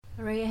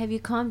All right, have you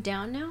calmed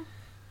down now?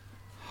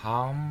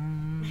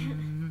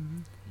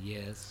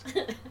 Yes.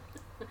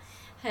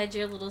 Had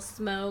your little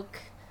smoke,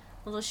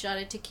 a little shot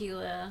of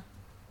tequila.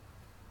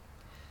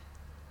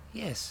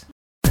 Yes.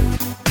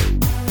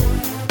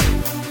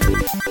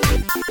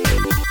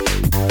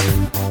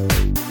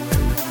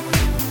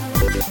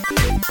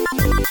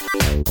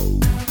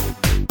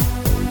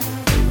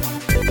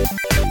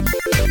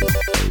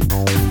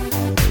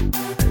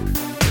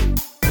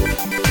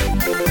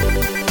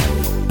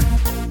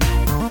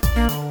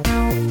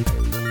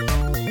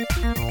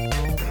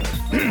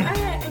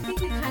 I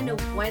think we kind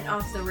of went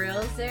off the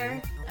rails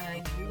there.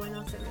 You went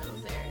off the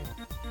rails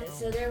there.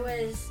 So there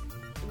was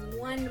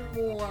one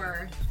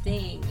more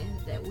thing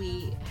that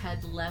we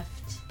had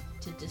left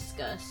to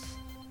discuss.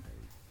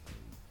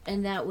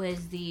 And that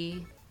was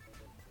the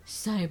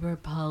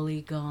cyber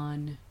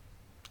polygon.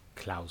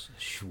 Klaus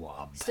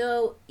Schwab.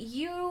 So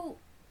you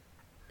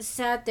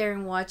sat there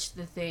and watched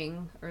the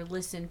thing or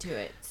listened to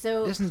it.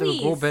 So Listen to a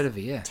please good bit of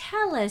it, yeah.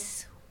 tell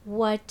us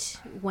what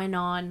went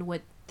on,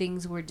 what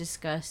things were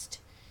discussed.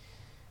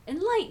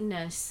 Enlighten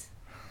us.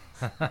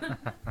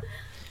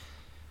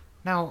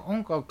 Now,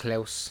 Uncle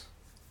Klaus.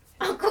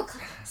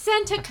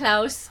 Santa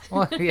Claus.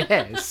 Oh,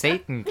 yeah,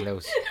 Satan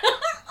Klaus.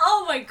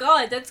 Oh my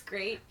god, that's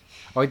great.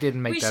 I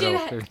didn't make We that should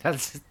up.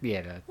 That's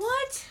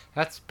What?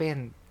 That's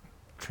been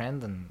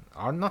trending.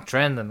 Or not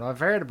trending. I've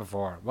heard it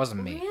before. It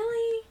wasn't me.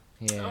 Really?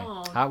 Yeah.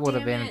 Oh, that would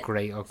have damn been it.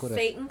 great. I could have.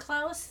 Satan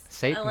Claus?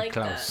 Satan I like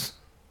Klaus.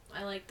 that.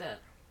 I like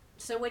that.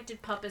 So what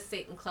did Papa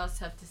Satan Claus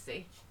have to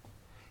say?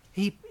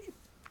 He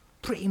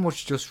pretty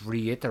much just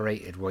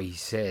reiterated what he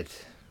said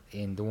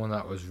in the one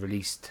that was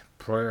released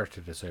prior to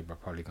the Cyber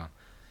Polygon.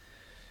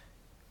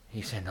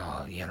 He said,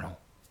 "Oh, we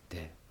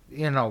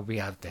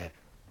have the."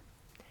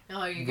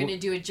 Oh, you're gonna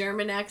do a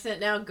German accent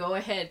now? Go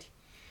ahead.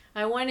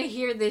 I want to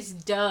hear this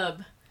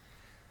dub.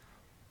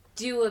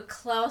 Do a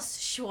Klaus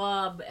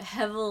Schwab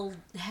heavy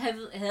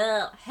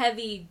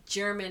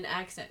German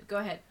accent. Go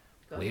ahead.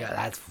 We are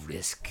at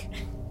risk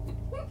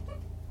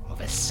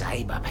of a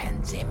cyber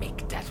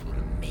pandemic that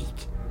will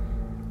make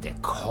the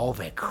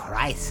COVID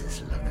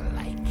crisis look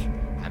like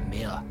a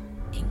mere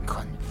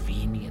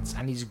inconvenience.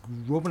 And he's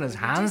rubbing his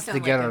hands You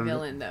sound together. like a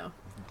villain, though.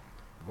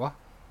 What?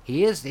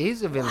 He's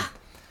a villain.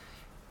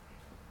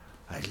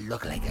 It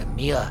look like a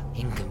mere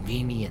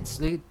inconvenience.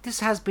 This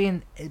has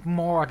been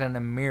more than a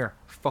mere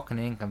fucking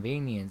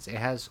inconvenience. It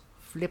has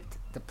flipped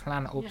the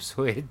planet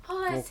upside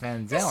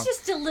fucking down. That's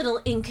just a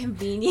little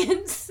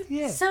inconvenience.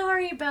 Yeah.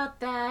 Sorry about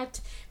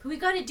that. But we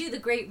got to do the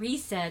Great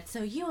Reset,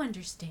 so you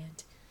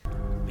understand.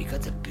 We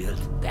got to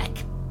build back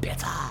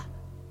better.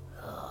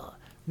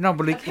 No,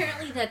 but like,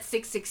 Apparently that's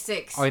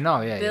 666. I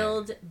know, yeah.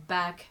 Build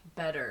back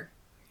better.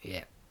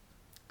 Yeah.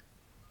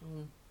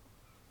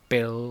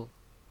 Bill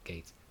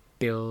Gates.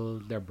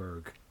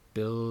 Bilderberg.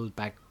 Build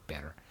back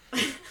better.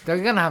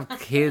 They're going to have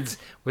kids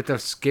with their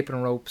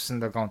skipping ropes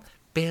and they're going,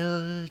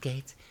 Bill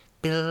Gates,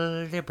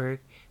 Bilderberg,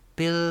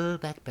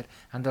 build back better.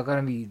 And they're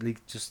going to be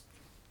like just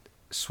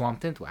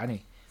swamped into it,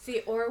 anyway.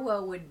 See,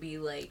 Orwell would be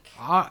like...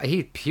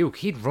 He'd puke.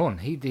 He'd run.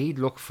 He'd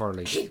look for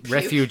like He'd puke.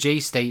 refugee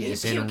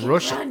status He'd in puke and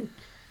Russia. run.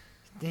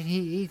 Then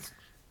he'd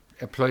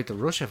apply to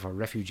Russia for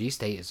refugee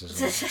status or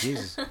something.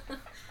 Jesus.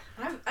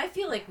 I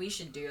feel like we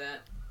should do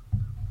that.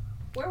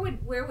 Where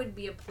would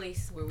be a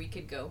place where we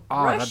could go?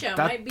 Oh, Russia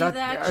might be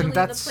actually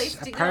the place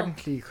to go.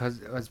 Apparently, because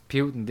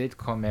Putin did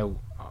come out,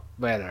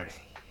 whether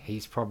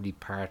he's probably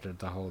part of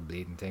the whole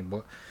bleeding thing,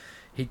 but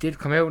he did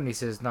come out and he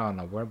says, no,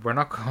 we're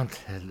not going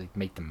to like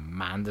make them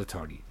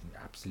mandatory.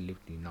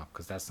 Absolutely not,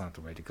 because that's not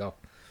the way to go.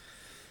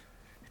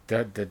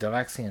 The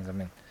vaccines, I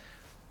mean.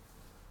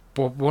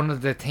 But one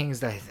of the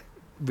things that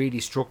really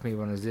struck me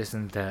when I was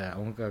listening to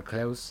Uncle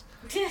Klaus,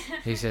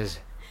 he says,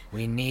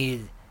 we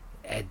need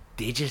a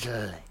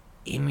digital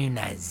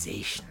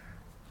immunization.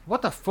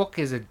 What the fuck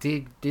is a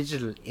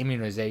digital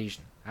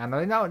immunization? And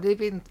I know they've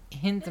been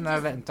hinting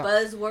at it.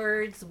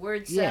 Buzzwords,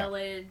 word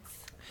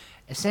salads.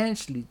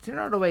 Essentially, do you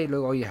know the way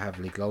you have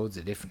like loads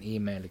of different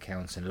email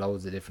accounts and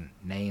loads of different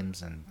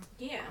names and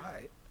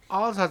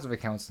all sorts of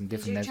accounts and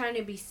different names. You're trying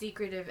to be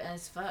secretive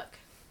as fuck.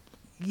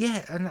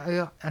 Yeah, and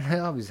I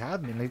always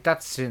have been like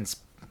that since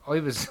I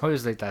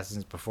was like that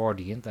since before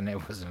the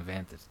internet was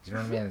invented. Do you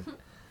know what I mean?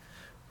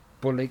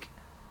 But like,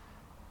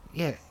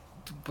 yeah,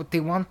 but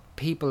they want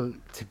people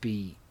to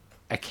be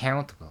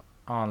accountable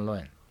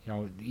online. You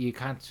know, you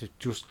can't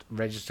just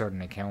register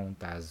an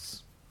account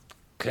as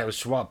Klaus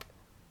Schwab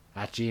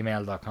at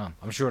gmail.com.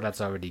 I'm sure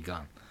that's already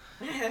gone.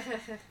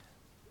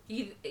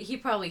 He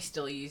probably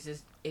still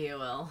uses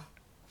AOL.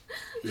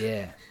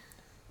 Yeah.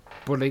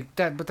 But like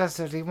that, but that's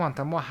what they want.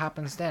 And what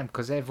happens then?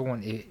 Because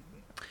everyone,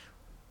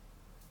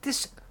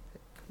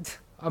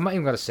 I'm not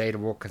even gonna say the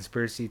word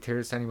conspiracy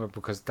theorist anymore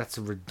because that's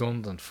a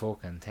redundant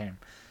fucking term.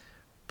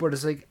 But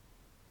it's like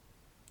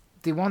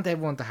they want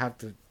everyone to have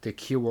the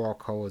QR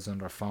codes on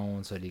their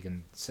phone so they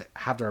can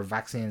have their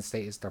vaccine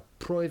status, their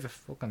private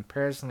fucking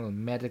personal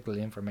medical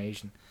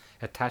information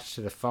attached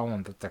to the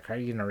phone that they're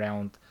carrying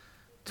around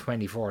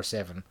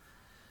 24/7,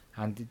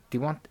 and they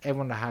want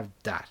everyone to have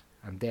that,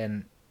 and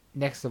then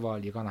next of all,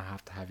 you're gonna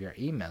have to have your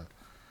email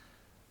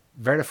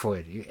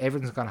verified.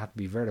 Everything's gonna have to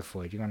be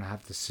verified. You're gonna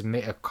have to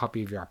submit a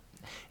copy of your.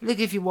 Like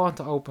if you want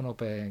to open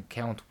up an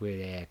account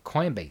with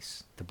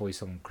Coinbase to buy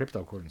some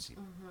cryptocurrency,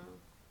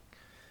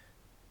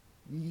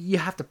 you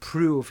have to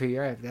prove who you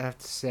are. You have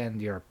to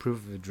send your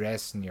proof of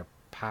address and your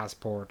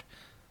passport,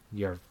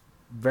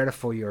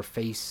 verify your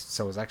face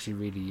so it's actually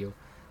really you.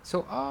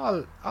 So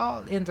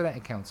all internet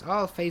accounts,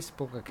 all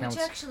Facebook accounts,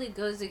 which actually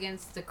goes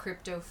against the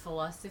crypto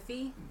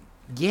philosophy.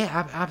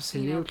 Yeah,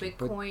 absolutely.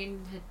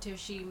 Bitcoin,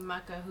 Hitoshi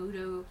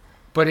Nakamoto.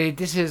 But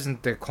this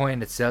isn't the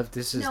coin itself.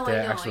 This is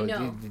the actual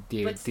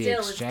the but still,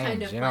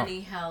 exchange. It's kind of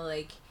funny how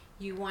like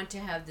you want to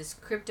have this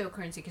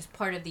cryptocurrency because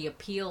part of the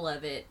appeal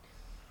of it.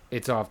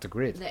 It's off the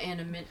grid. The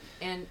anonymity.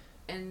 The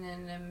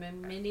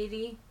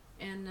anonymity.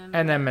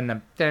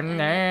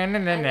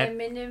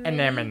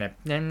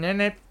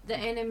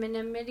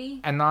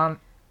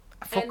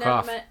 Fuck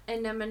off.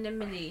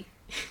 Anonymity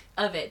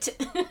of it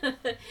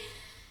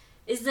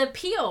is the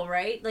appeal,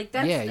 right? Like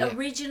that's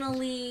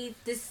originally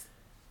this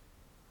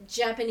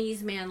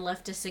Japanese man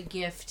left us a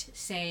gift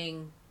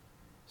saying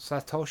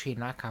Satoshi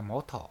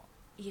Nakamoto.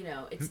 You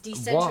know, it's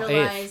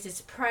decentralized,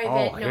 it's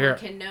private, no one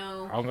can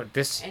know.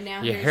 And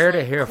now you heard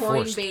it here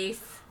Coinbase.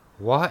 First.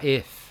 What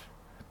if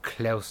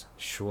Klaus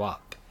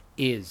Schwab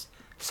is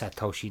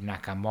Satoshi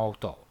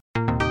Nakamoto?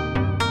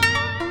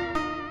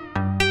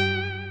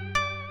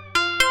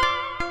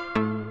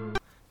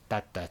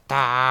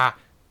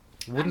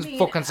 Wouldn't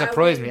fucking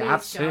surprise me.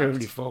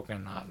 Absolutely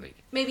fucking not.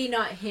 Maybe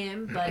not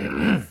him, but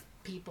his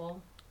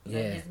people,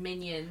 his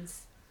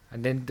minions.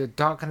 And then they're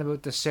talking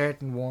about the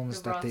certain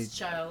ones that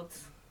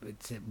Rothschilds.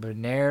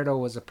 Bernardo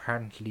was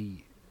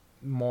apparently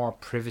more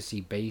privacy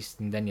based,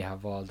 and then you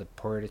have all the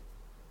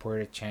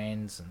pirate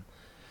chains and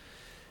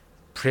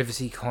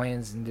privacy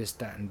coins and this,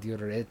 that, and the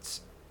other.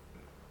 It's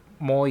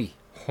my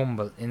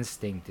humble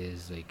instinct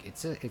is like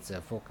it's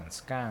a fucking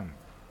scam.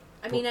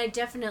 I mean, I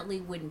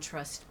definitely wouldn't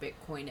trust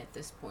Bitcoin at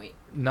this point.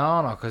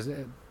 No, because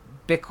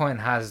Bitcoin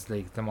has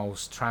like the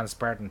most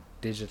transparent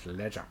digital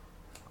ledger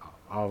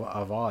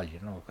of all, you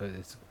know. Cause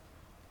it's,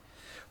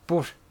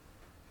 but.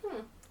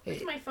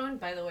 Where's my phone,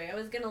 by the way? I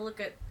was gonna look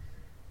at.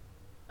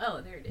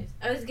 Oh, there it is.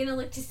 I was gonna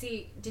look to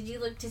see. Did you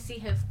look to see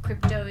if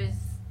crypto is?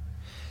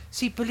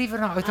 See, believe it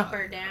or not, up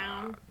or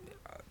down.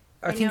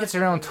 I think it's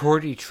around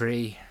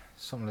 33,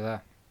 something like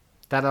that.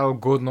 That old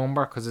good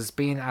number, because it's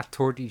been at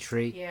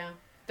 33. Yeah,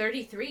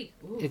 33.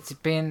 Ooh. It's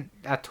been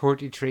at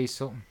 33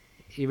 something.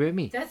 You with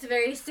me? That's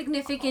very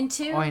significant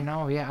too. I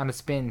know, yeah, and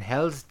it's been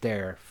held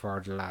there for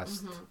the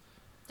last.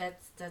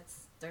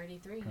 That's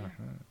 33. Yeah.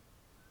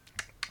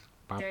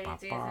 33 is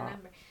the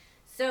number.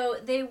 So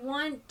they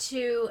want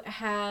to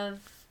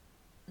have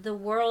the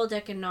World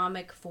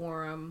Economic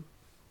Forum.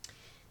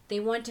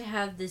 They want to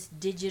have this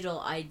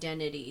digital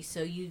identity.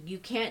 So you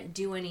can't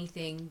do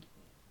anything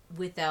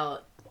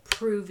without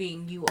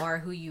proving you are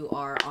who you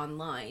are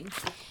online.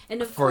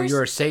 And of course,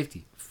 your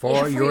safety.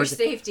 For your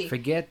safety.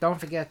 Don't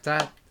forget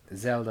that,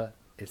 Zelda.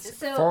 It's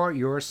for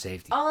your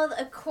safety.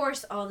 Of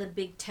course, all the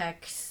big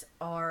techs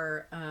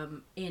are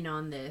in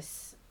on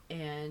this.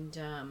 And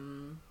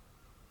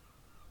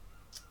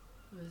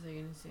what was I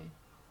going to say?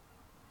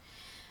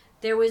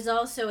 There was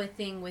also a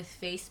thing with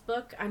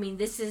Facebook. I mean,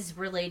 this is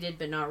related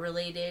but not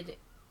related.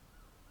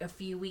 A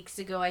few weeks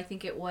ago, I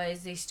think it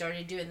was, they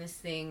started doing this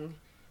thing.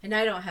 And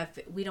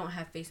we don't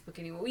have Facebook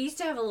anymore. We used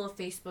to have a little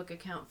Facebook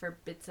account for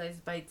Bit Size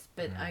Bites,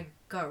 but I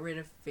got rid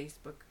of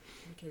Facebook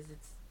because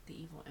it's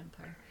the evil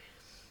empire.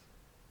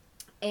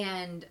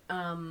 And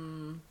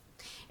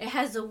it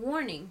has a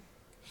warning.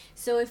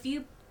 So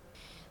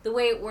the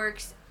way it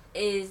works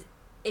is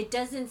it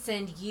doesn't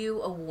send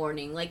you a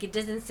warning. Like, it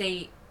doesn't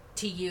say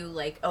to you,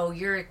 like, oh,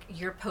 you're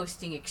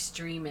posting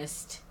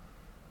extremist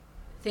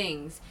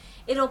things.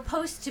 It'll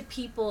post to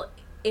people.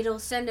 It'll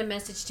send a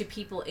message to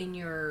people in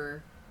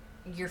your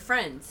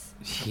friends.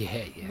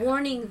 Yeah.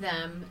 Warning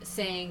them,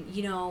 saying,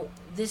 you know,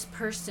 this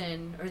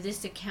person or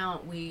this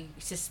account we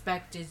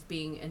suspect is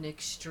being an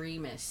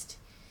extremist.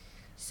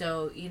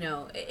 So, you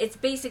know, it's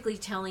basically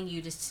telling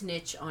you to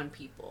snitch on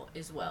people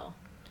as well.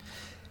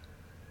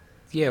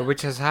 Yeah,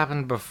 which has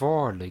happened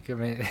before. Like, I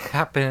mean, it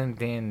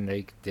happened in,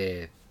 like,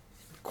 the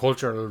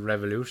Cultural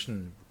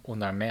Revolution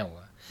under Mao.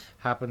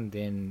 Happened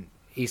in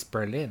East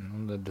Berlin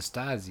under the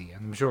Stasi.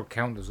 And I'm sure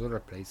countless other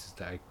places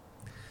that I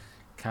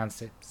can't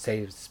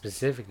say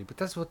specifically. But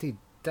that's what they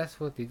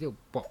do.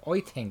 But I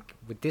think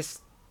with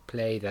this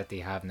play that they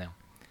have now,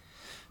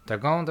 they're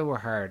going too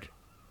hard.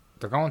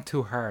 They're going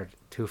too hard,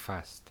 too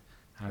fast.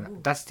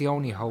 And that's the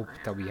only hope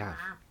that we have.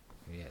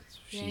 Yeah,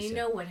 you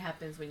know what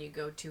happens when you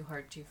go too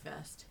hard, too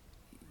fast.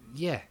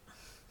 Yeah.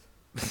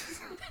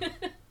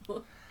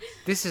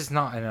 This is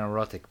not an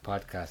erotic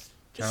podcast.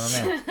 Do you know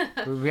what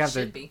I mean? We have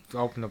to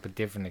open up a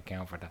different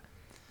account for that.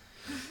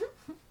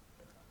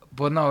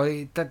 But no,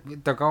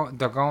 they're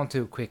going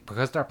too quick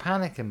because they're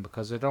panicking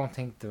because they don't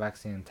think the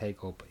vaccine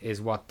take-up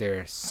is what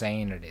they're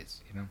saying it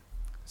is, you know?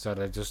 So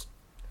they're just...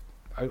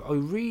 I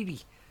really...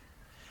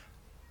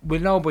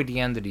 We'll know by the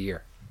end of the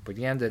year. By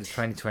the end of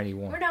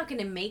 2021. We're not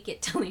going to make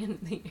it till the end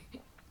of the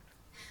year.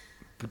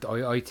 But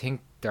I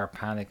think they're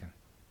panicking.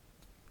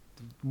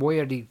 Why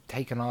are they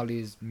taking all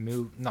these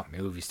not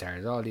movie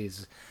stars, all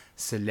these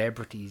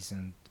celebrities,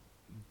 and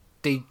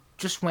they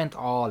just went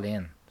all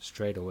in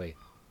straight away.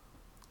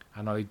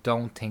 And I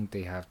don't think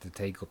they have to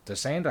take up. They're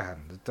saying they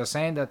haven't. They're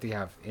saying that they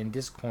have in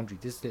this country,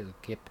 this little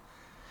kip.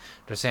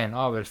 They're saying,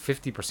 oh well,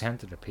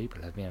 50% of the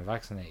people have been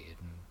vaccinated,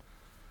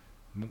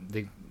 and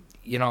they,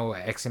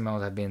 X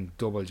amount have been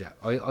double jab.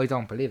 I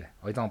don't believe it.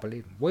 I don't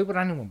believe it. Why would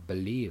anyone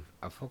believe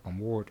a fucking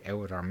word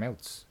out of their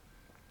mouths?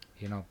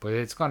 But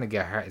it's gonna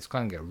get hard. It's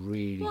gonna get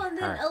really hard.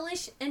 Well, and then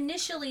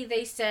initially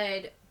they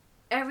said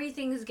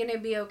everything's gonna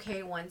be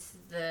okay once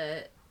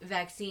the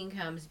vaccine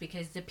comes,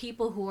 because the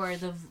people who are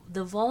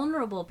the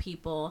vulnerable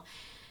people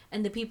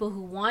and the people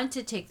who want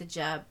to take the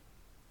jab,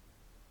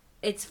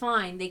 it's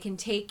fine, they can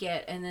take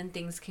it and then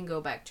things can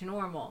go back to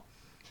normal.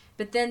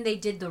 But then they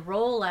did the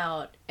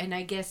rollout, and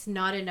I guess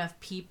not enough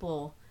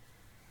people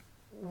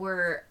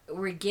were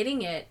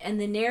getting it, and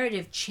the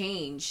narrative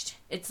changed.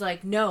 It's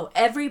like, no,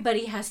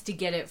 everybody has to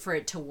get it for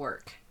it to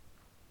work.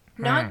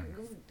 Not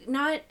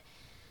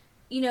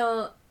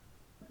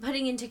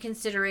putting into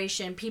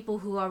consideration people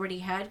who already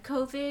had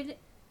COVID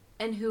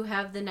and who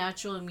have the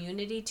natural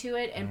immunity to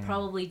it and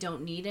probably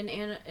don't need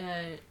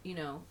a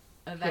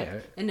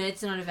vaccine. And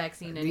it's not a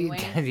vaccine anyway.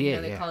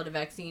 They call it a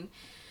vaccine.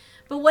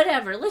 But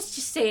whatever, let's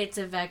just say it's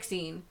a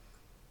vaccine.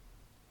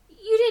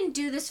 You didn't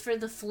do this for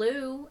the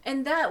flu,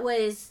 and that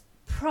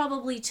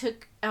probably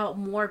took out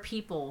more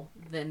people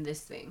than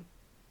this thing.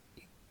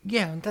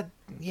 Yeah,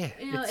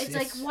 It's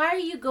like, why are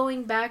you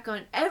going back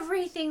on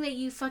everything that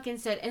you fucking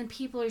said? And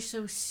people are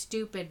so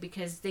stupid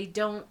because they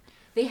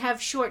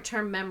have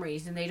short-term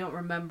memories and they don't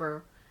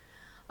remember.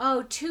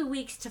 Oh, 2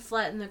 weeks to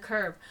flatten the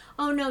curve.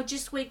 Oh no,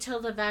 just wait till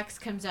the vax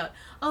comes out.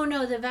 Oh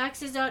no, the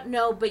vax is out.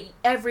 No, but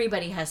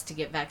everybody has to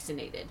get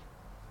vaccinated.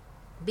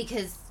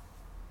 Because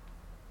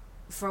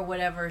for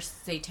whatever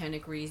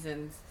satanic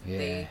reasons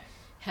they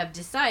have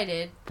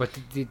decided. But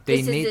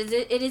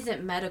it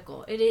isn't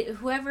medical.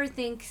 Whoever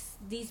thinks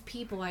these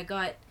people, I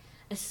got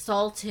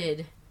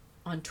assaulted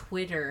on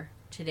Twitter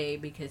today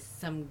because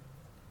some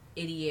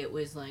idiot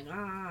was like,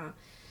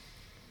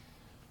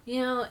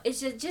 it's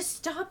just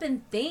stop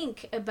and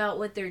think about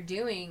what they're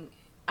doing.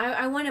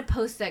 I want to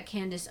post that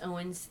Candace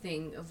Owens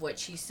thing of what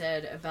she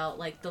said about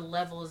like the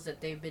levels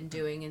that they've been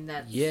doing, and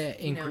that's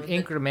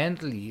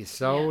incrementally,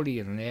 slowly,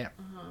 and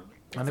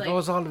and it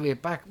goes all the way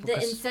back. The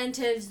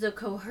incentives, the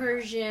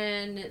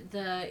coercion,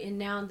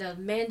 now the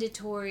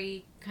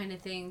mandatory kind of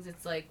things.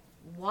 It's like,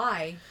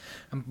 why?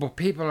 But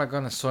people are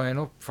gonna sign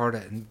up for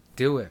it and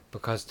do it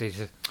because they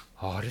just,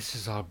 this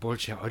is all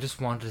bullshit. I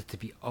just wanted it to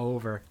be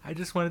over. So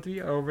it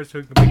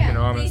can be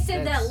normal. They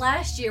said that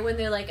last year when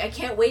they're like, I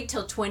can't wait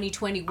till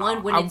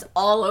 2021 when it's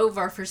all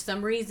over for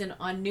some reason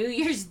on New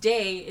Year's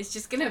Day. It's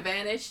just gonna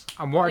vanish.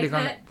 And what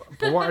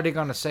are they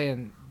gonna say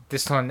in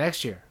this time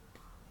next year?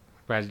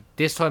 Well,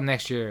 this time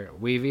next year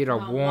we've either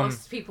won.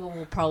 Most people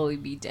will probably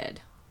be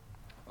dead.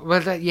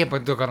 Well,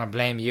 but they're gonna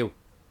blame you.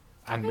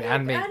 And me.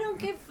 I don't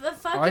give a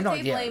fuck if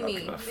they blame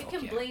me. They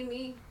can blame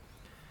me.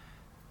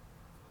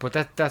 But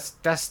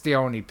that's the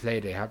only play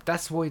they have.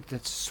 That's why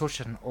there's such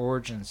an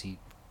urgency.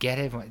 Get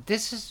everyone.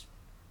 This is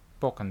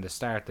fucking the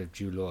start of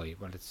July.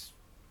 Well, it's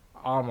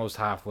almost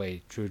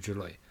halfway through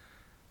July.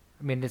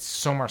 I mean, it's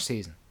summer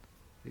season.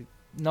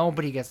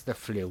 Nobody gets the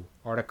flu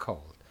or the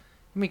cold.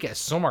 You may get a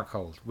summer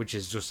cold, which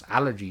is just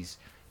allergies.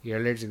 You're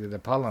allergic to the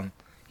pollen,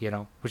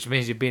 which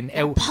means you've been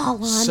out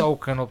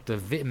soaking up the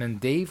vitamin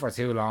D for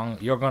too long.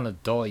 You're gonna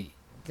die. You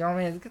know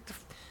what I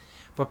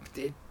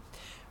mean?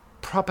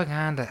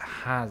 Propaganda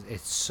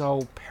it's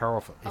so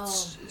powerful.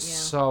 It's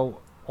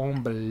so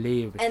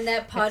unbelievable. And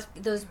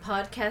those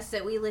podcasts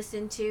that we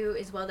listen to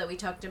as well that we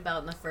talked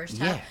about in the first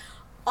half.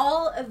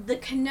 All of the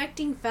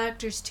connecting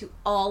factors to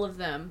all of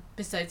them,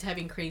 besides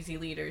having crazy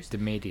leaders. The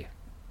media.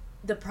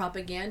 The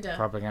propaganda.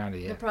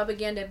 The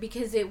propaganda,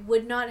 because it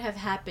would not have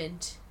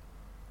happened.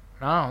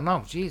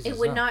 No, Jesus. It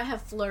would not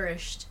have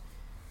flourished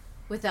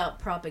without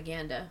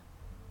propaganda.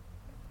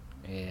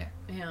 Yeah.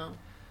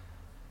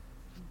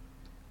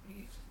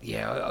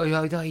 Yeah,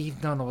 I don't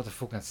even know what to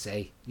fucking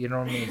say. You know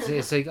what I mean?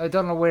 It's like I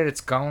don't know where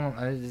it's going.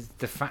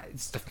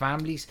 It's the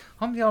families.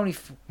 I'm the only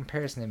fucking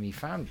person in my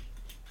family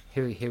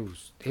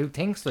who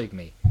thinks like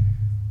me.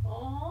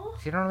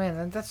 Aww. You know what I mean?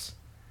 And that's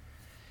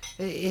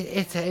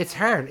it's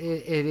hard.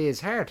 It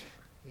is hard.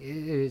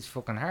 It is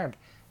fucking hard.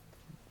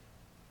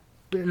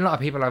 But a lot of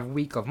people are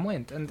weak of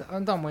mind, and I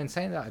don't mind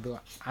saying that. A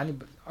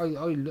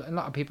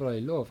lot of people I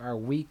love are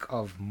weak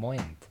of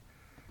mind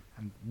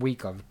and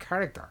weak of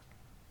character.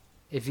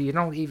 If you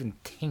don't even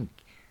think,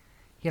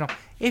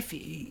 if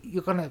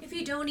you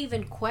don't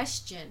even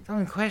question,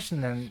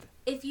 and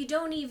if you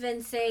don't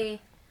even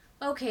say,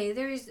 okay,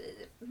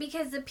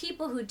 because the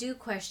people who do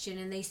question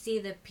and they see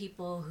the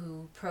people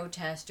who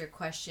protest or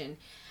question,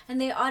 and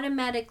they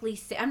automatically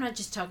say, I'm not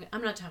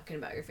talking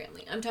about your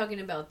family. I'm talking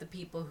about the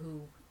people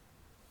who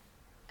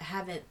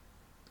haven't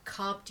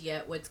copped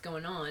yet what's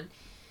going on.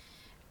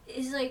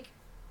 Is like,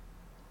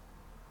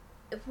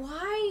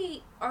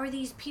 why are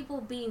these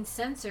people being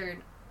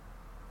censored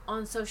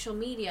on social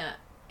media,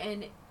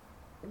 and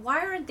why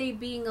aren't they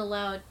being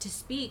allowed to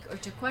speak or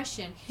to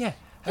question? Yeah.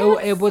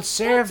 It would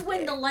serve. That's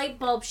when the light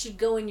bulb should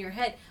go in your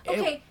head.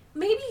 Okay,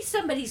 maybe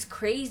somebody's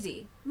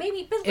crazy.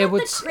 Maybe, but It let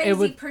would the s- crazy it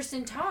would-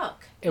 person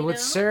talk. It would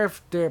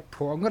serve their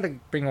poor. I'm going to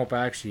bring up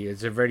actually.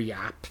 It's a very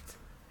apt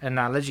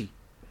analogy.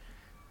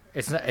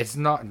 It's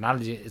not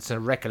analogy. It's a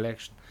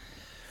recollection.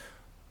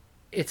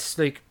 It's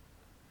like,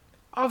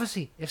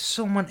 obviously, if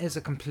someone is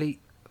a complete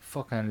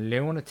fucking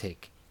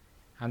lunatic,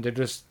 and they're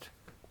just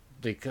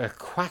like a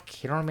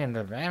quack, you know what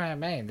I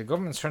mean? The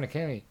government's trying to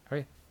kill me,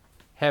 right?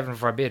 Heaven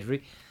forbid,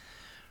 right?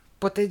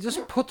 But they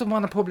just put them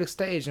on a public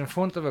stage in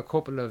front of a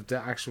couple of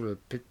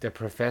the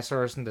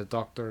professors and the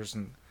doctors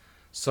and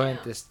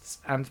scientists,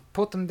 and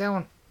put them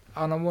down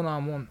on a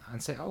one-on-one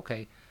and say,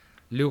 okay,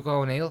 Luke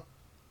O'Neill,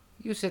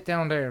 you sit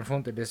down there in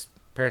front of this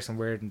person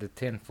wearing the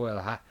tin-foil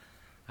hat,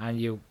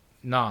 and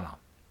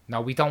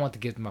no, we don't want to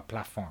give them a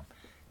platform.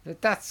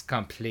 That's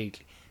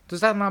completely.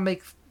 Does that not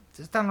make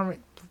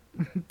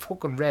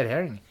fucking red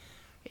herring?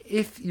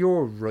 If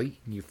you're right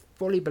and you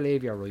fully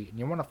believe you're right and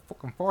you want to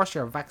fucking force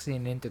your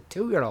vaccine into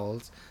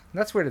 2-year-olds,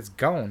 that's where it's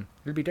going.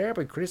 It'll be there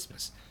by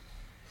Christmas.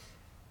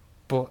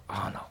 But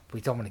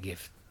we don't want to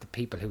give the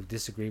people who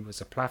disagree with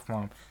us a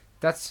platform.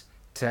 That's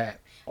to.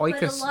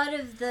 But a lot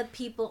of the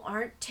people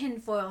aren't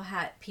tinfoil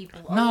hat people.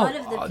 A No, lot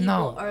of the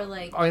people are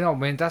like. I know, I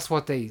mean, that's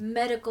what they.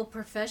 Medical No,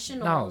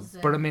 professionals.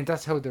 but I mean,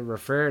 that's how they're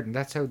referred, and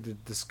that's how the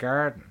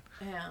discarding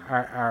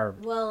are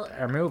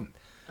moving.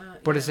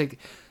 But it's like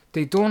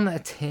they done a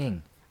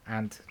thing,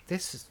 and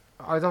this is.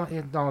 I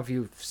don't know if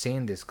you've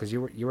seen this because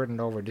you weren't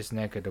over this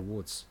neck of the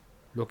woods.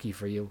 Lucky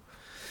for you.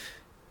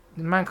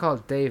 The man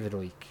called David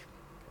Icke,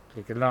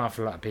 like an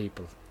awful lot of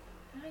people.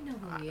 I know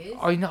who he is.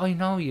 I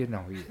know you know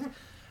who he is.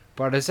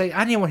 But I say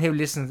anyone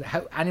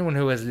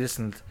who has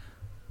listened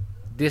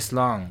this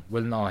long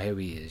will know who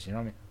he is. You know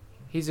what I mean?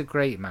 He's a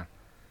great man.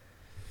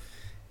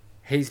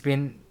 He's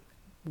been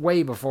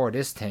way before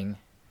this thing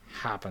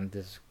happened.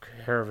 This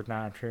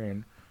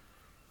COVID-19.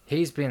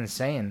 He's been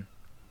saying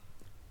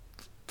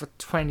for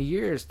 20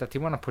 years that they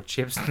want to put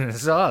chips in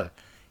us all.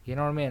 You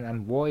know what I mean?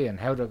 And why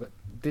and how he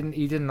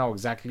didn't know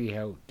exactly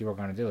how they were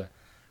going to do it.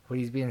 But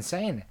he's been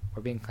saying it.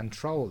 We're being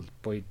controlled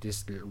by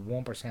this little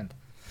 1%.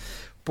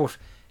 But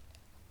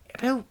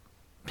about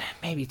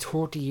maybe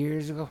 30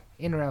 years ago,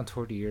 25,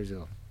 30 years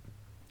ago,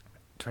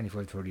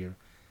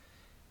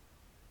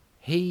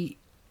 he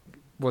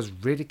was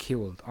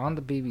ridiculed on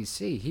the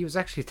BBC. He was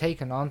actually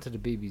taken onto the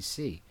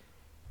BBC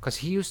because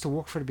he used to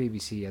work for the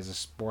BBC as a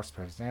sports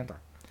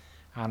presenter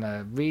and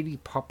a really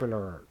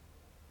popular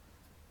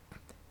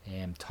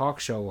talk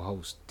show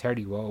host,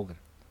 Terry Wogan.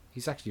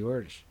 He's actually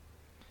Irish,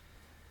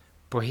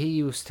 but he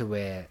used to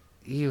have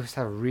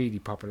a really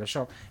popular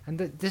show, and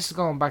this is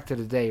going back to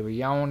the day where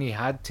you only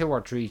had 2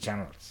 or 3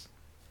 channels.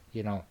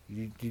 You know,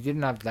 you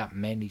didn't have that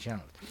many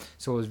channels,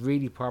 so it was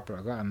really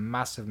popular. Got a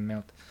massive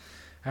amount,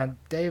 and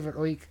David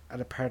Icke had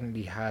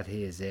apparently had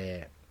his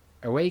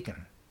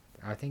awakening.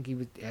 I think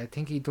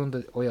he'd done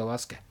the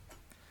ayahuasca,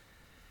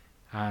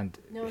 and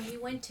no, he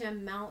went to a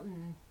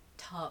mountain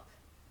top,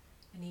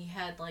 and he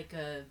had like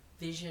a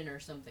vision or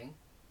something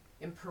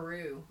in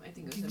Peru. I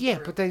think it was. In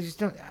Peru. But they just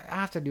don't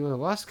after the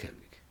ayahuasca.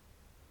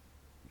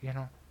 You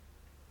know.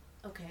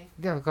 Okay.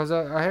 Yeah, because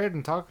I heard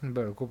him talking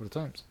about it a couple of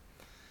times,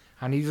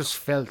 and he just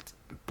felt,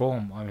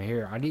 boom, I'm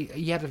here, and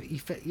he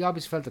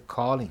obviously felt a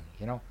calling,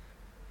 you know.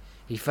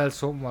 He felt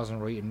something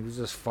wasn't right, and he was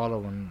just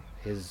following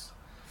his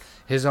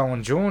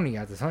own journey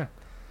at the time.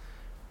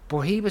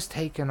 But he was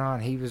taken on.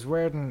 He was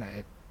wearing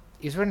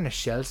a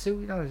shell suit,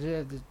 you know,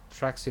 the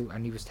tracksuit,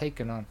 and he was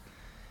taken on,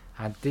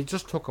 and they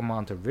just took him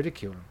on to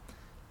ridicule him,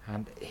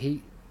 and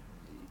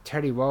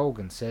Terry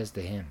Wogan says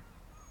to him,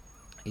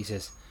 he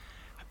says,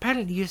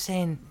 apparently you're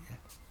saying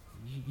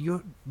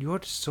you're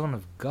the son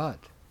of God.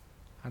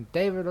 And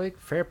David Icke,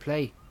 fair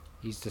play,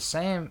 he's the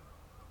same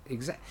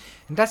exact,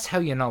 and that's how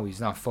you know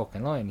he's not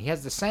fucking lying. He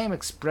has the same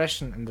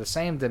expression and the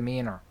same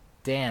demeanour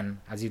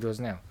then as he does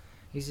now.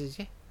 He says,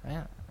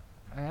 yeah,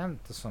 I am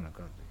the son of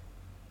God.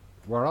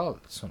 We're all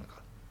the son of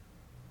God.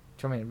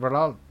 Do you know what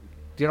I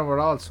mean? We're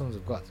all sons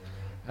of God.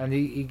 And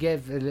he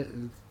gave a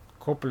little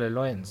couple of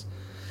lines,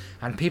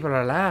 and people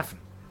are laughing,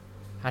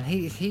 and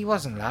he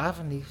wasn't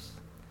laughing.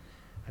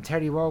 And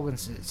Terry Wogan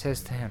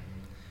says to him,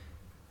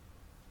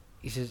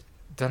 he says,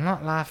 they're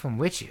not laughing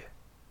with you,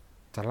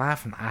 they're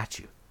laughing at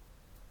you.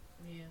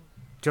 Yeah.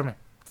 Do you know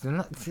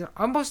what I mean?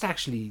 I must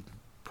actually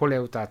pull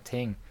out that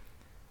thing,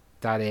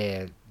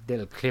 that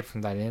little clip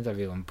from that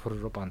interview, and put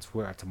it up on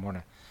Twitter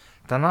tomorrow.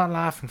 They're not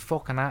laughing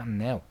fucking at him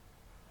now,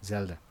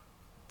 Zelda.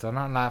 They're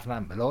not laughing at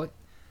him. But a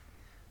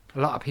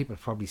lot of people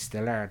probably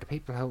still are. The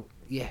people who,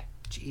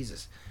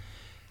 Jesus.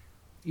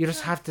 You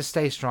just have to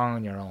stay strong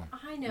on your own.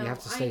 I know. You have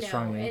to stay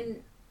strong on your own.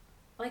 And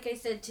like I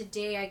said,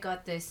 today I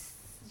got this,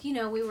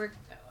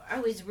 I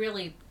was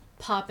really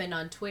popping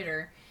on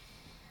Twitter,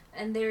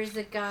 and there's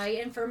a guy,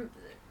 and for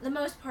the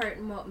most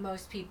part,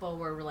 most people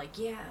were like,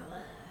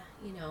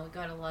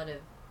 got a lot of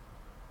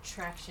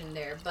traction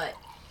there, but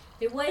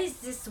there was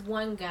this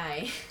one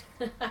guy,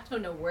 I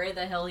don't know where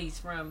the hell he's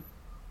from,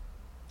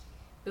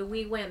 but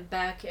we went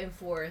back and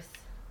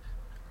forth.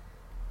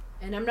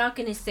 And I'm not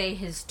going to say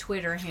his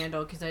Twitter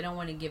handle because I don't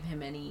want to give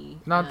him any...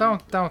 No,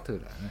 don't do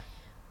that.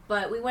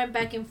 But we went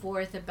back and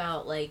forth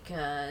about, like,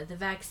 the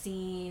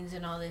vaccines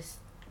and all this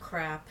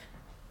crap.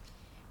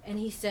 And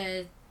he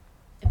said,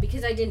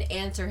 because I didn't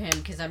answer him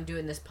because I'm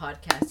doing this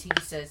podcast, he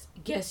says,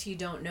 guess you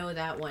don't know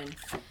that one.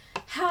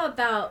 How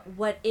about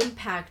what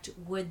impact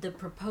would the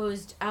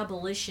proposed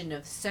abolition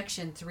of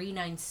Section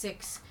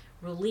 396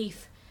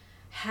 relief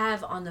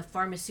have on the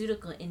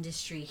pharmaceutical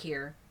industry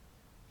here?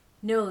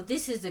 No,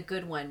 this is a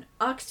good one.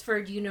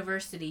 Oxford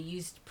University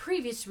used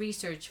previous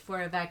research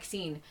for a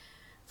vaccine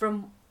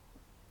from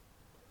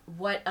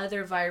what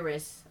other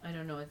virus, I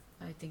don't know,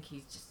 I think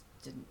he just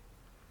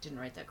didn't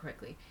write that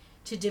correctly,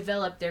 to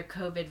develop their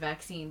COVID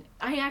vaccine.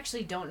 I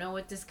actually don't know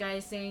what this guy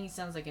is saying. He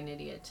sounds like an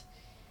idiot.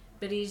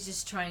 But he's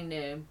just trying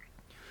to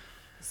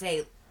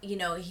say, you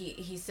know,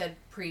 he said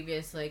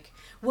previous, like,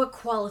 what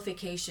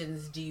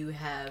qualifications do you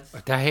have?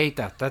 I hate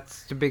that.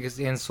 That's the biggest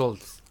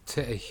insult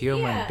to a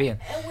human being.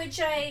 Which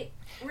I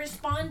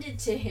responded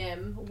to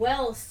him,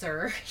 well,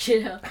 sir,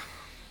 you know,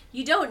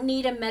 you don't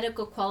need a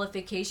medical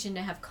qualification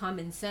to have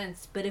common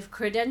sense, but if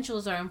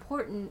credentials are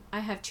important, I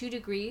have 2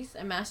 degrees,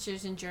 a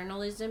master's in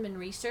journalism and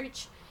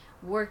research,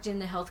 worked in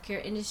the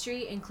healthcare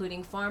industry,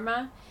 including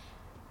pharma.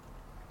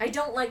 I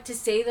don't like to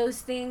say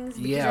those things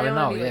because I don't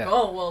want to be like,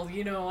 oh, well,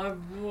 you know,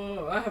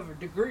 I have a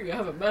degree, I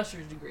have a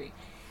master's degree.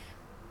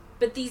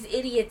 But these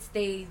idiots,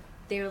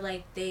 they're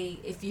like,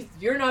 if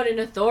you're not an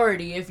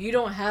authority, if you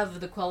don't have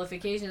the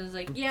qualifications,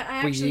 like, yeah,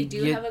 I actually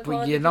do have a qualification.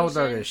 But you know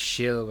they're a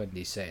shill when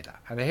they say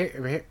that. And I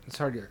hear,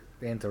 sorry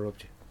to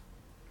interrupt you.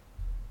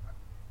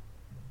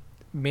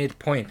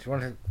 Mid-point. You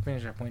want to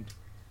finish that point?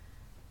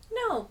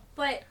 No,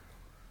 but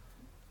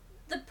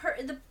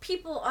the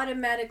people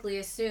automatically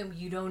assume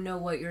you don't know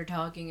what you're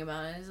talking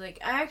about. And it's like,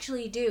 I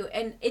actually do.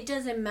 And it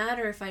doesn't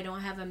matter if I don't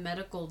have a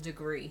medical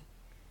degree.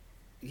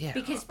 Yeah,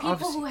 because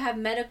people who have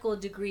medical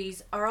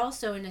degrees are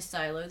also in a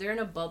silo. They're in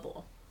a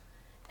bubble.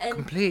 And,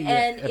 completely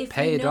and a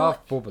paid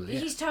off bubble. Yeah.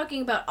 He's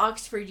talking about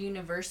Oxford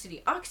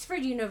University.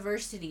 Oxford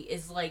University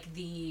is like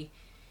the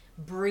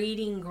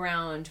breeding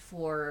ground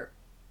for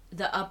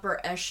the upper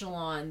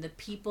echelon, the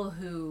people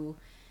who,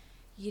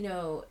 you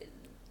know,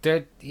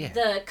 the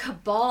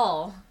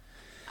cabal.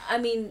 I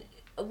mean,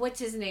 what's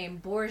his name?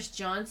 Boris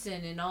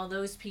Johnson and all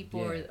those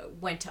people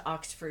went to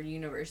Oxford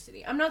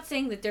University. I'm not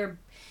saying that they're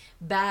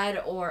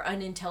bad or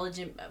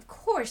unintelligent. Of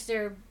course,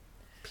 there are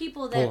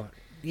people that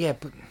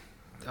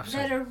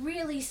that are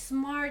really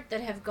smart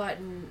that have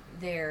gotten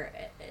there,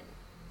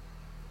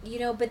 you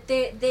know, but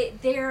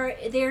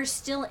they're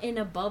still in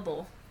a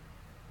bubble.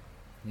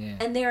 Yeah.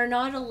 And they are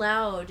not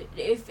allowed,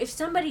 if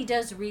somebody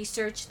does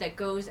research that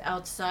goes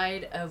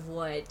outside of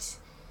what,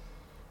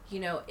 you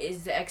know,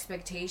 is the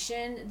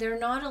expectation, they're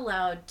not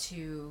allowed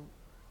to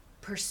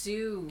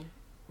pursue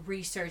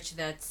research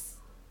that's,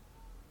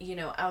 you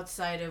know,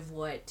 outside of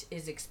what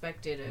is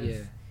expected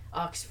of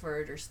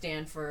Oxford or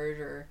Stanford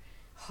or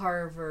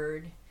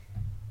Harvard.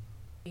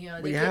 You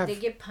know, they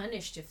get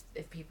punished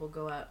if people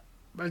go out.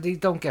 Well, they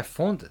don't get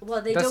funded.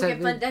 Well, they don't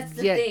get funded. That's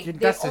the thing.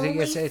 They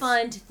only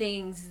fund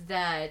things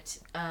that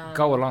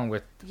go along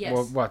with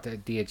what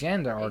the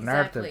agenda or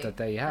narrative that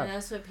they have. And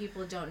that's what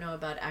people don't know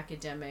about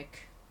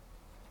academic,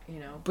 you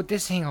know. But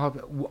this thing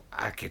about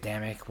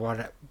academic, what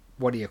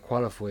are you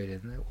qualified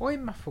in?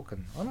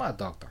 I'm not a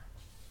doctor,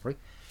 right?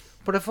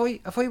 But if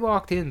I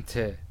walked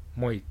into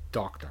my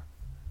doctor,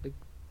 like,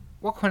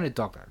 what kind of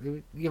doctor?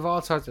 You have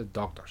all sorts of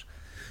doctors.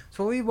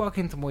 So we walk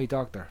into my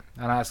doctor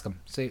and ask him,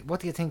 say,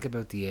 what do you think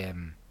about the,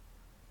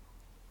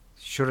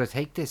 should I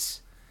take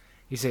this?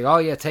 You say, oh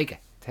yeah, take it.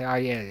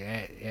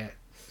 Yeah.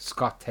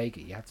 Scott, take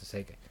it. You have to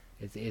take it.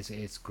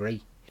 It's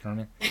great. You know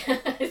what I mean?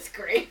 It's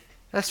great.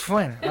 That's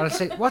fine. And I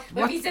say, what?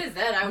 If he says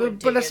that, I would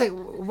But I say,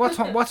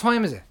 what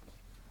time is it?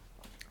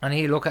 And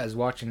he look at his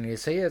watch and he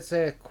say, it's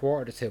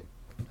 1:45.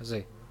 I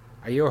say,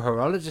 are you a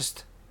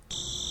horologist?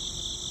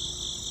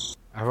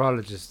 A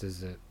horologist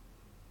is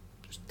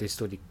they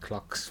study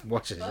clocks,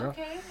 watches.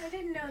 Okay, I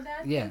didn't know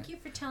that. Yeah. Thank you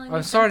for telling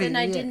me something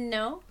I didn't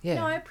know. Yeah.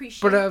 No, I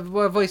appreciate it.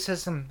 But if I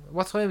says to him,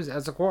 what time is it?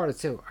 It's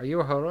 1:45. Are you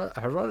a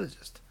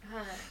horologist?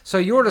 So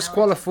you're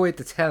disqualified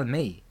to tell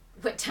me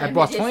what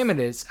time it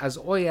is as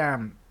I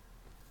am.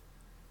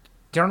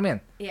 Do you know what I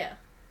mean? Yeah.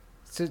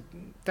 So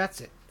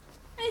that's it.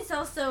 It's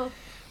also...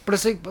 But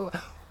it's like...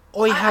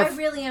 I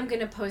really am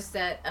going to post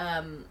that...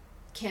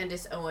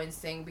 Candace Owens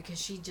thing because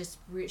she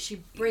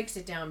breaks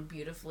it down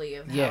beautifully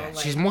of how, like,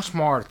 she's much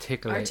more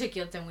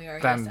articulate than we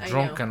are than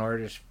drunken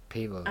Irish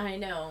people. I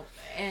know,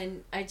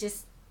 and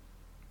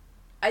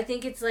I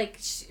think it's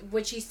like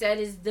what she said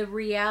is the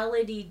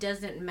reality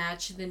doesn't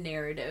match the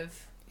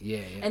narrative. Yeah.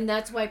 And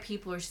that's why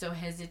people are so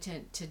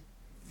hesitant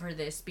for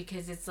this,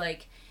 because it's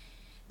like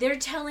they're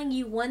telling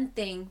you one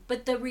thing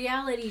but the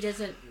reality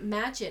doesn't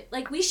match it.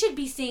 Like we should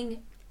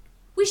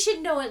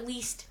know at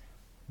least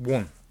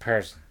one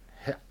person,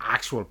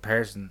 actual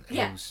person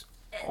who's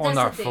on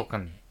our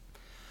fucking...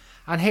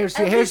 And here's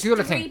At the least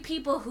other three thing.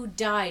 people who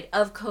died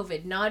of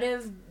COVID,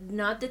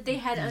 not that they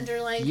had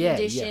underlying Yeah,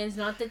 conditions,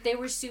 not that they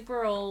were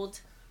super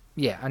old.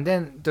 Yeah, and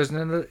then there's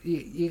another.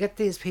 You get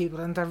these people,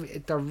 and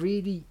they're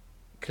really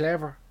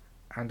clever,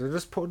 and they're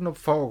just putting up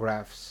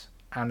photographs,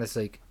 and it's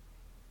like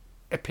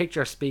a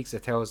picture speaks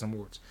 1,000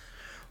 words.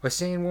 I was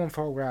seeing one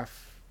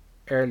photograph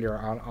earlier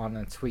on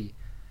a tweet,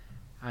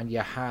 and you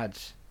had,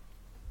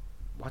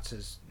 what's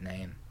his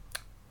name?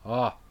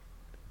 Oh,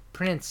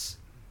 Prince,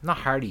 not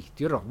Harry,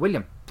 the other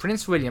William,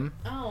 Prince William.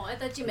 Oh, I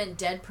thought you meant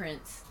Dead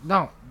Prince.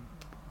 No,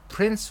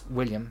 Prince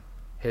William,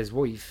 his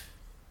wife.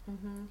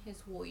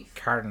 His wife.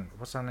 Karen,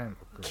 what's her name?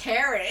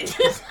 Karen.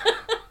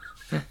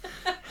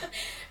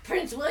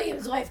 Prince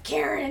William's wife,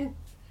 Karen.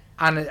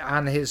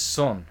 And his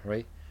son,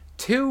 right?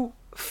 Two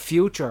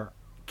future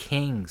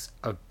kings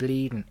of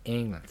bleeding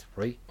England,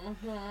 right?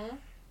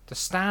 They're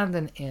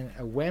standing in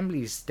a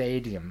Wembley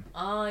Stadium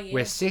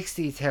with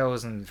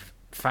 60,000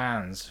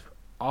 fans,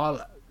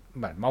 all,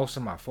 well, most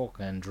of them are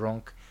fucking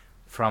drunk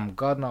from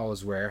God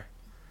knows where.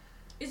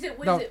 It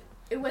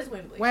was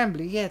Wembley.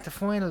 Wembley, yeah, the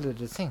final of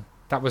the thing.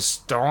 That was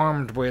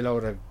stormed by a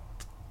load of...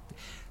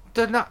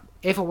 They're not...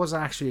 If it was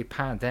actually a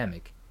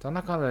pandemic, they're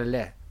not going to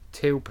let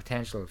two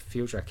potential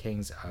future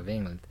kings of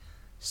England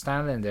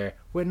standing there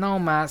with no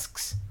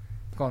masks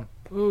going,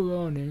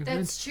 oh, England.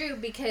 That's true,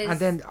 because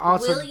and then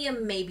also,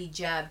 William may be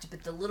jabbed,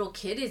 but the little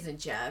kid isn't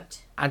jabbed.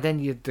 And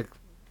then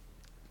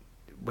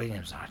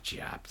William's not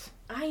jabbed.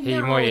 I know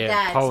he might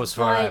that, pose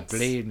for a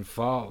bleeding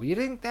fall. You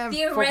think that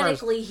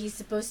theoretically he's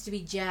supposed to be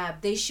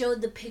jabbed. They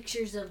showed the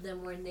pictures of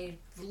them when they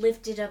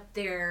lifted up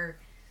their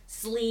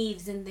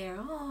sleeves and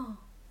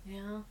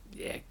yeah,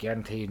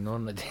 guaranteed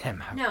none of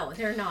them have. No,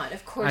 they're not.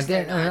 Of course and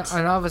then, they're not.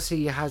 And obviously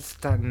you had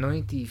that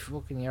 90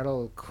 fucking year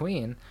old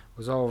Queen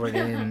was over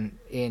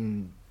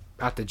in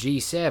at the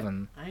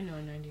G7. I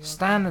know, 90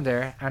 standing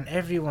there, and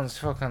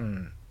everyone's like,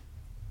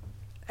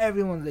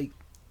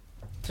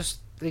 just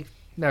like.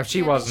 No,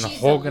 she wasn't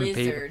hugging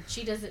people.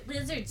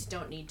 Lizards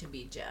don't need to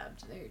be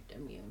jabbed. They're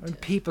immune. And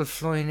people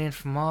flying in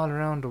from all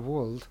around the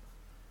world.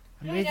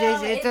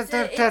 It's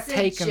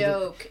a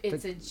joke.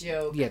 It's a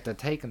joke. Yeah, they're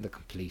taking the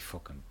complete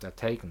fucking. They're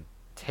taking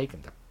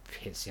the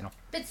piss, you know.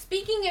 But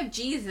speaking of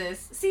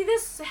Jesus, see,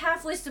 this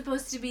half was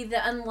supposed to be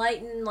the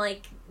enlightened,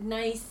 like,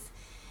 nice,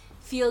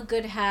 feel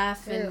good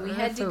half, and we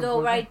had to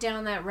go right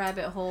down that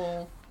rabbit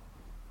hole.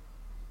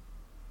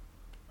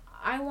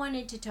 I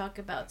wanted to talk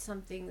about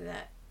something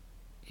that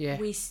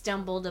we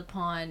stumbled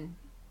upon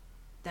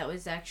that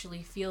was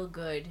actually feel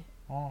good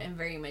and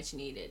very much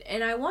needed.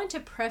 And I want to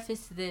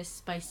preface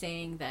this by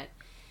saying that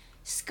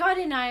Scott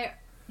and I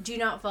do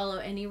not follow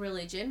any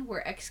religion. We're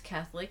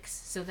ex-Catholics,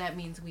 so that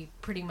means we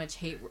pretty much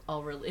hate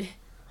all religion.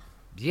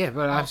 Yeah,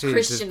 but actually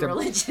Christian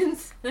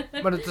religions.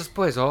 But it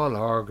despise all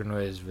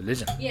organized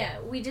religion.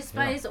 Yeah, we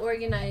despise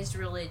organized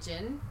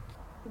religion.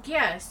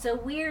 Yeah, so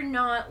we're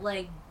not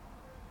like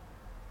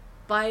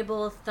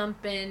Bible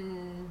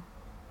thumping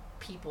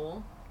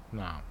people.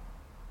 No.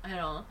 At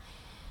all.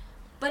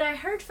 But I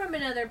heard from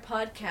another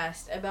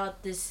podcast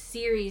about this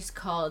series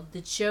called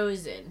The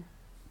Chosen.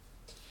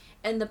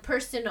 And the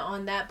person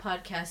on that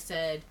podcast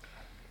said,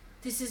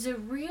 this is a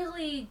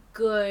really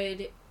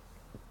good,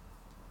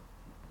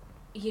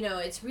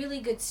 it's really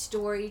good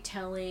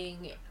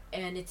storytelling,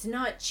 and it's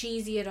not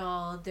cheesy at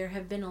all. There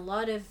have been a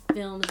lot of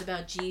films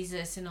about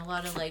Jesus and a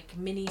lot of, like,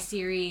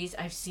 mini-series,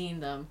 I've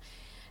seen them,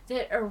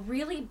 that are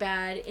really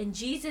bad, and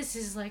Jesus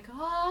is like,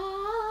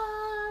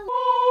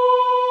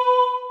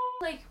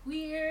 like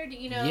weird,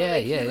 he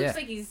looks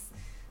like he's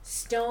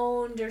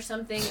stoned or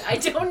something. I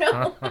don't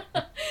know.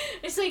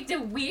 It's like the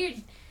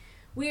weird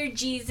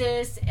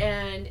Jesus,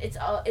 and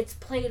it's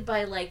played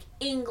by like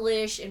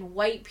English and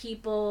white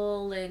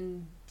people,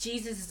 and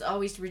Jesus is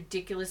always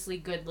ridiculously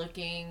good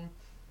looking.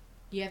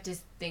 You have to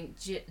think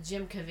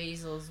Jim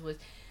Caviezel's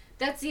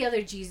that's the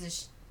other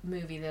Jesus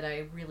movie that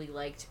I really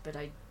liked, but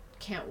I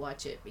can't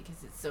watch it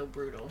because it's so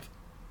brutal.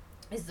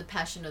 Is The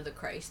Passion of the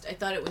Christ. I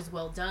thought it was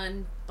well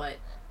done, but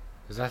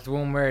is that the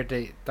one where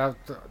that's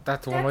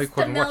the one I couldn't watch? That's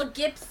the Mel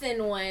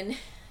Gibson one.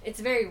 It's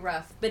very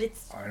rough, but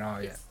it's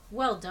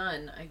well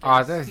done, I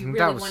guess. You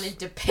really want to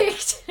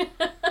depict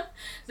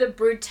the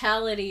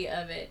brutality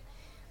of it.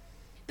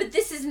 But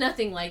this is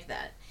nothing like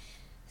that.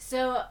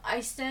 So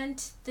I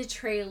sent the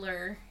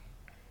trailer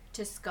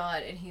to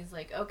Scott, and he's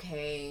like,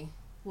 okay,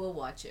 we'll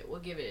watch it. We'll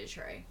give it a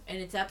try. And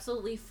it's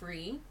absolutely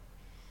free,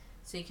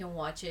 so you can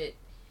watch it.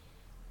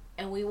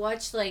 And we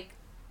watched,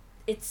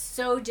 it's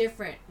so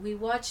different. We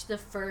watched the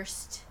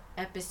first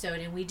episode,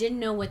 and we didn't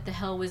know what the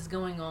hell was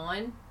going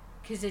on,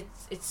 because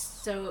it's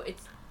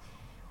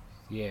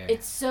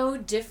so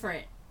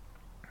different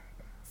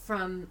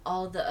from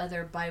all the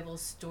other Bible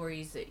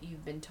stories that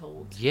you've been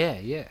told. Yeah.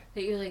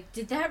 That you're like,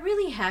 did that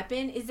really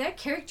happen? Is that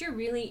character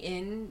really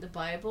in the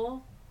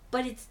Bible?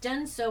 But it's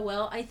done so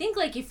well. I think,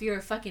 if you're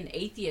a fucking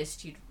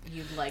atheist,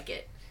 you'd like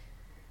it.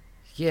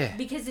 Yeah.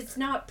 Because it's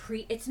not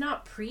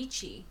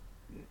preachy.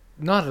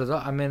 Not at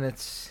all. I mean,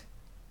 it's...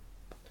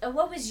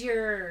 What are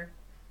your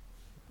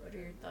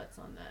thoughts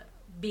on that?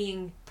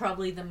 Being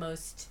probably the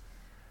most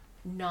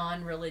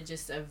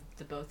non-religious of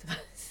the both of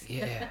us.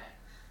 Yeah.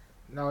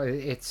 No,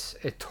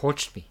 it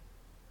touched me.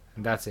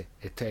 And that's it.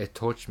 It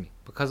touched me.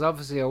 Because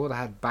obviously I would have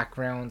had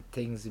background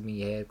things in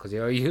my head. Because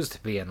I used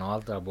to be an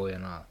altar boy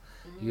and all.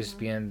 Mm-hmm. Used to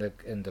be in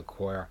the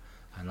choir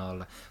and all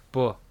that.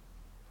 But,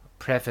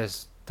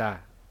 preface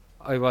that,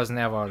 I was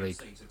never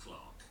like,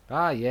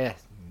 yeah,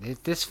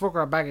 this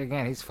fucker back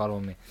again, he's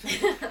following me.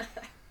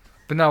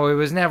 But no, I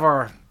was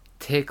never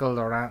tickled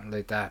or anything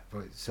like that.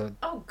 But so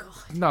Oh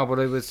God. no, but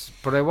I was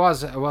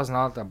an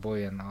altar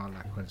boy and all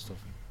that kind of stuff.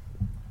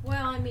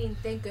 Well, I mean,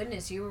 thank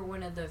goodness you were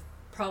one of the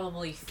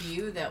probably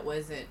few that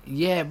wasn't.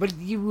 Yeah, but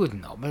you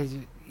wouldn't know. But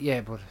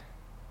yeah, but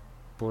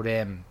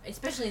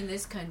Especially in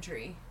this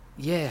country.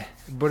 yeah,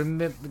 but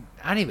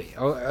anyway,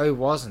 I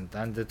wasn't,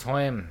 and the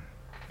time,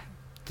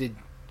 the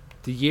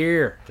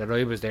year that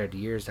I was there,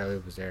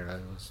 I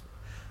was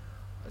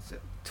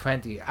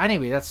 20.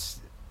 Anyway,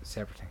 that's a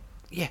separate thing.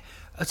 Yeah,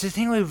 it's a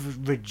thing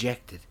I've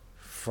rejected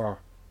for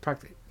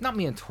practically not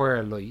my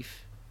entire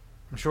life.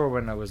 I'm sure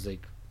when I was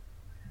like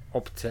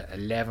up to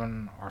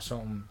 11 or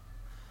something.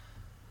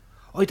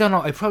 I don't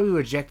know. I probably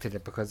rejected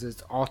it because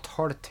it's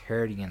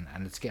authoritarian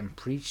and it's getting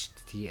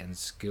preached to you in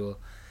school,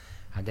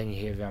 and then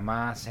you have your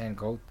mass saying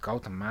go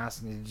to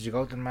mass, and did you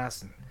go to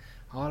mass and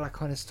all that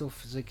kind of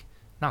stuff. It's like,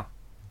 no,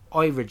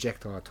 I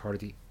reject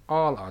authority,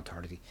 all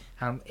authority,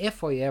 and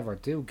if I ever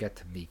do get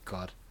to meet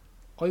God,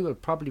 I will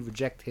probably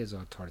reject His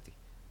authority.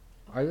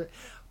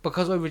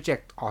 Because I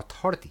reject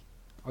authority.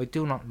 I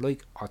do not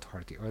like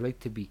authority. I like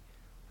to be.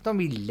 Don't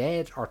be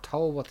led or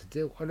told what to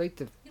do. I like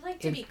to. You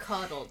like to be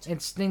coddled.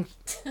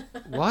 Instinct.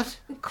 What?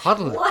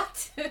 Coddle.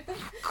 What?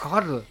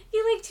 Coddle.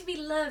 You like to be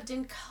loved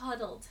and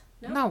coddled.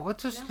 No, I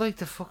just like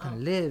to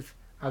fucking live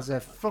as a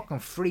fucking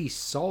free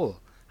soul.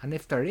 And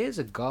if there is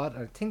a God,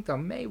 I think there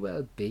may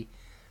well be,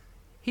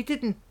 He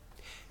didn't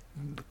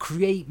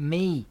create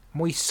me,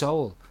 my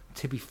soul,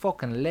 to be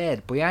fucking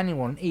led by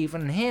anyone,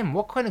 even Him.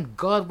 What kind of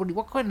God would He,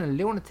 what kind of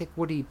lunatic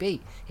would He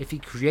be if He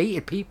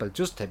created people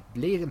just to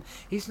lead them?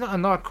 He's not a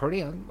North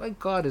Korean. My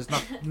God is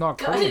not North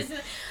Korean.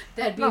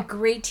 That'd be a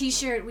great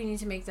t-shirt. We need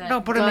to make that.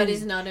 No, but God I mean,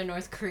 is not a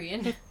North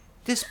Korean.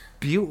 This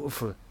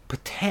beautiful,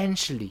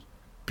 potentially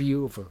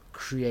beautiful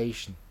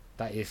creation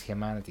that is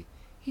humanity.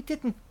 He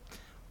didn't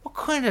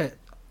create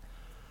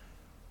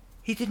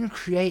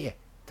it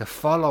to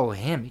follow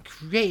Him. He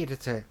created it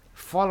to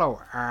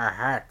follow our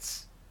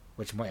hearts,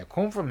 which might have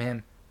come from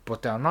Him,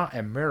 but they're not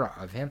a mirror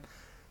of Him.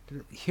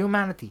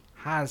 Humanity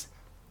has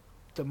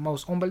the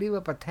most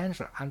unbelievable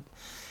potential, and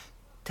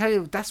tell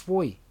you that's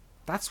why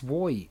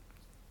the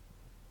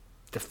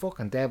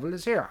fucking devil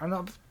is here. And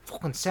I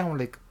fucking sound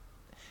like,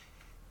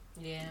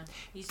 yeah,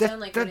 you sound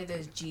like one of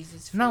those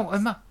Jesus freaks. No,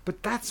 I'm not,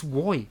 but that's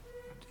why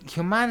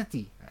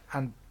humanity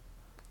and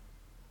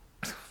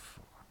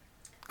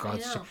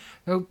God's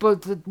no,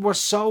 but we're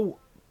so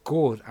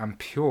good and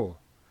pure.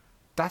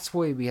 That's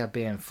why we have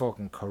been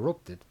fucking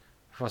corrupted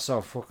for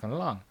so fucking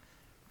long,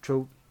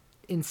 through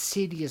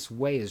insidious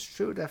ways,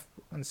 through the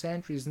fucking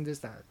centuries and this,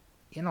 that,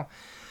 you know.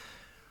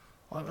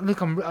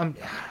 Look, I'm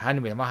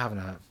anyway, I'm not having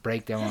a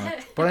breakdown on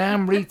it, but I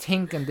am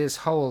rethinking this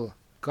whole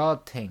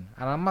God thing,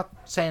 and I'm not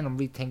saying I'm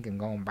rethinking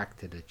going back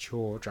to the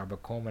church or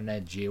becoming a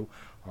Jew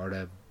or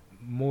a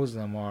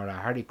Muslim or a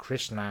Hare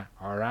Krishna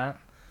or that.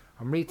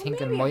 I'm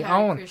rethinking my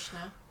own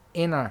Krishna.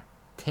 Inner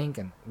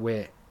thinking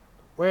with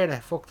where the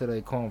fuck did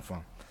I come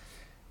from,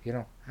 you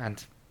know,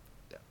 and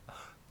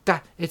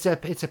that it's a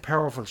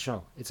powerful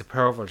show. It's a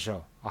powerful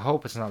show. I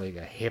hope it's not like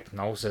a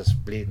hypnosis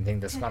bleeding thing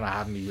that's gonna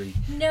have me really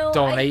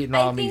donating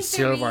all me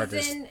silver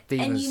to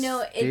Steven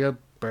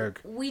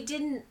Spielberg. We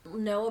didn't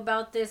know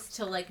about this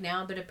till like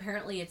now, but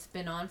apparently it's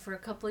been on for a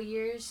couple of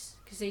years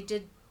because they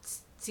did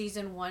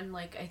season 1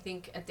 like I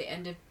think at the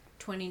end of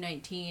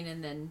 2019,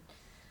 and then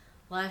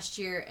last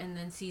year, and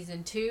then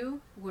season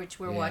 2, which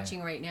we're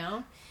watching right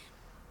now.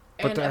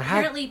 But and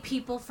apparently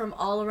people from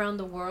all around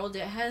the world,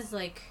 it has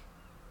like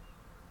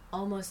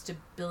almost 1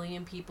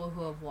 billion people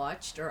who have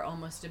watched, or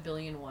almost 1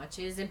 billion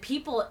watches, and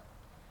people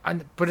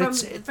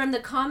from the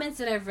comments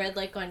that I've read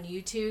like on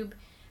YouTube,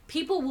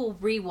 people will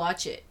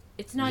rewatch it.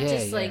 It's not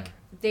like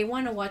they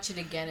want to watch it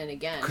again and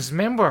again. Because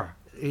remember,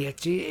 the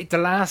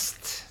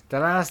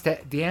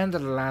end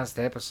of the last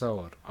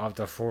episode of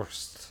the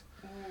first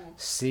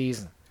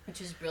season, which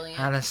is brilliant,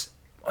 and it's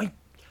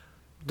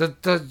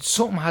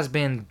something has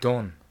been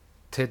done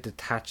to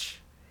detach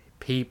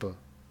people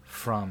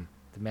from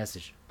the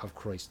message of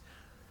Christ.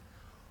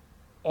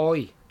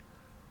 I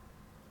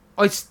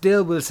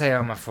still will say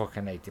I'm a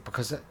fucking atheist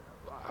because I'm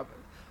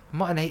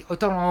not an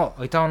atheist.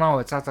 I don't know.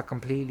 It's after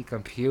completely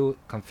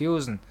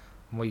confusing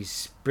my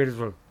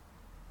spiritual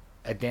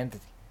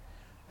identity.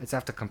 It's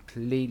after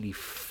completely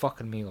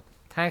fucking me up.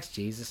 Thanks,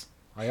 Jesus.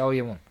 I owe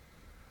you one.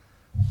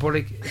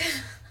 But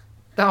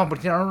no,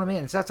 but you know what I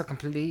mean? It's after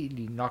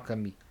completely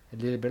knocking me a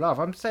little bit off.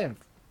 I'm saying.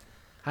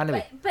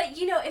 Anyway. But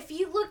you know, if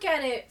you look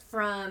at it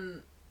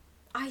from,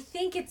 I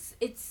think it's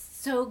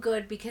so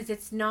good because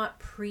it's not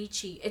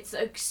preachy. It's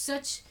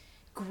such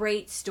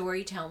great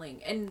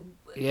storytelling, and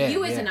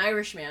you as an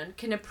Irishman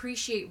can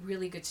appreciate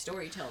really good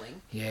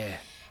storytelling. Yeah.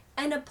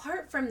 And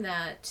apart from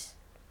that,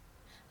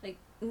 like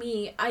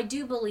me, I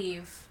do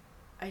believe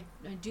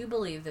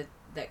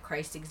that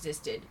Christ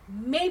existed.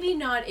 Maybe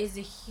not as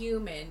a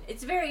human.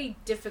 It's very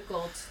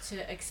difficult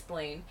to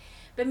explain.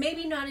 But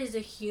maybe not as a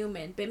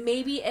human, but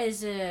maybe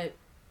as an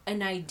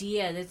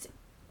idea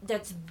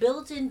that's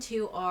built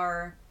into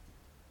our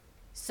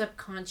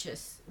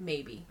subconscious,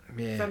 maybe,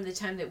 from the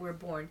time that we're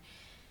born.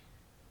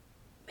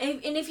 And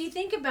if you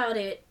think about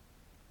it,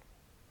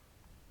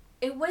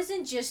 it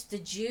wasn't just the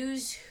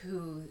Jews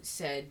who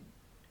said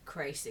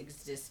Christ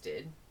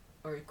existed,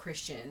 or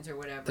Christians, or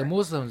whatever. The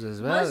Muslims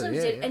as well.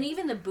 Muslims did, and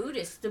even the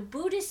Buddhists. The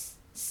Buddhists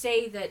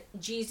say that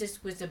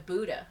Jesus was a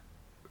Buddha.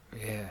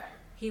 Yeah.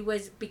 He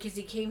was, because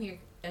he came here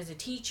as a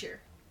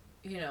teacher,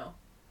 you know.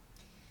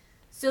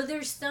 So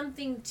there's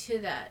something to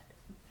that.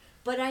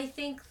 But I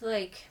think,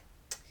 like,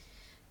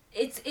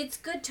 it's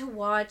good to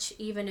watch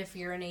even if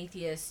you're an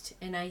atheist.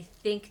 And I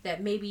think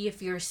that maybe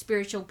if you're a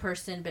spiritual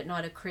person but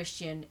not a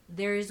Christian,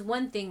 there is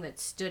one thing that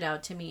stood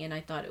out to me and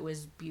I thought it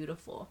was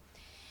beautiful.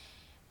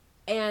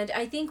 And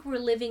I think we're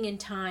living in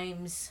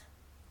times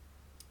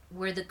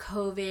where the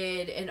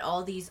COVID and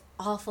all these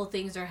awful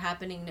things are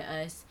happening to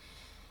us.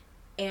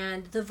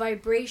 And the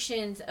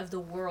vibrations of the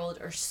world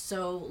are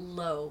so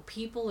low.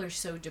 People are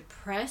so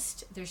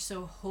depressed. They're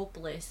so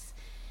hopeless.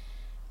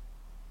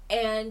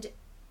 And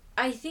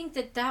I think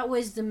that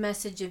was the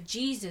message of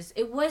Jesus.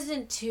 It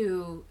wasn't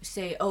to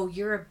say, oh,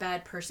 you're a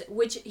bad person,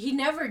 which he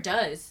never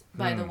does,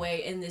 by the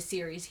way, in this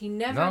series. He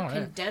never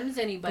condemns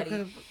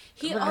anybody.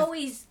 He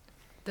always...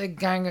 The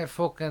gang of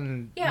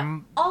fucking... Yeah,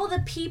 all the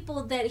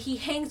people that he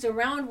hangs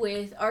around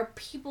with are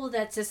people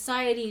that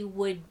society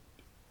would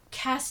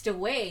cast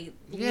away.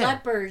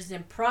 Lepers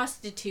and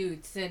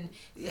prostitutes and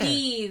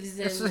thieves.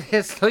 And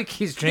it's like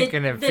he's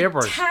drinking in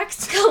fibbers. The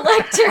tax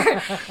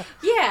collector.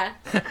 Yeah.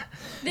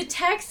 The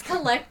tax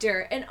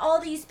collector and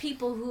all these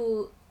people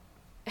who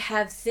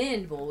have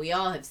sinned. Well, we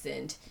all have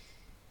sinned.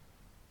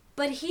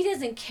 But he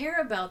doesn't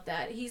care about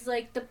that. He's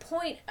like, the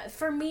point...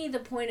 For me, the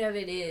point of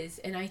it is,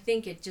 and I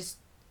think it just...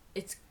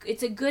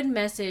 It's a good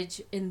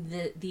message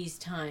in these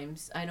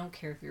times. I don't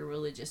care if you're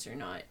religious or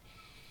not.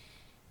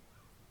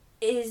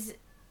 Is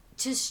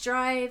to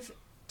strive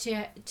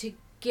to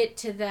get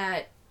to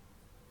that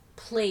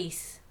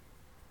place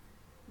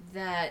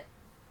that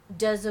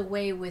does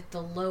away with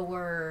the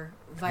lower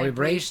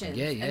vibrations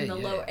and the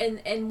lower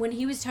and when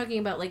he was talking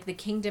about like the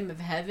kingdom of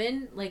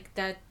heaven, like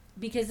that,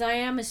 because I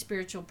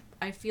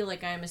feel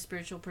like I am a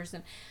spiritual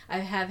person. I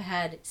have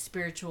had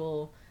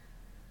spiritual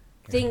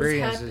things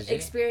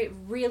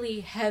really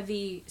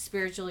heavy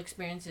spiritual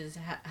experiences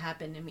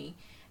happen to me,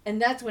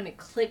 and that's when it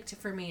clicked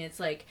for me. It's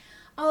like,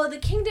 oh, the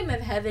kingdom of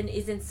heaven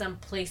isn't some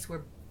place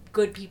where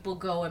good people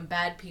go and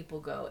bad people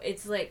go.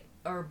 It's like,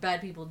 or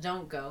bad people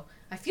don't go.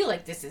 I feel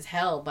like this is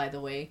hell, by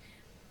the way.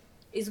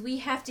 Is we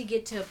have to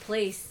get to a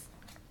place,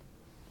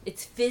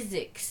 it's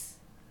physics.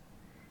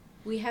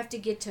 We have to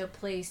get to a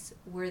place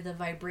where the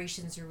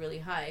vibrations are really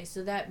high.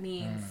 So that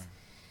means,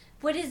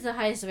 what is the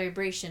highest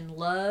vibration?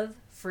 Love,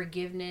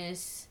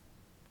 forgiveness,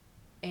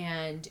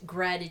 and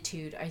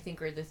gratitude, I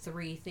think, are the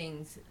three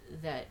things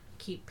that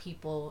keep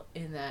people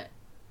in that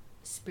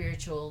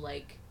spiritual,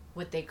 like,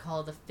 what they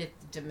call the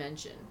fifth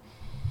dimension.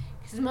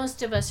 Because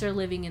most of us are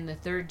living in the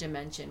third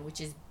dimension,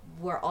 which is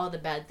where all the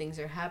bad things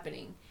are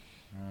happening.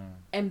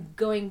 And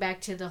going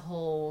back to the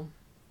whole,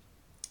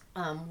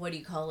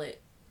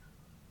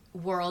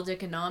 World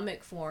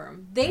Economic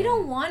Forum, they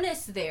don't want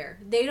us there.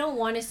 They don't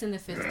want us in the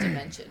fifth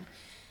dimension.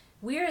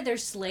 We are their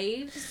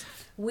slaves.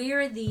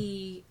 We're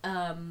the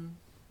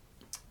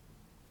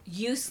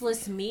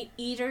useless meat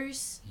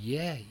eaters.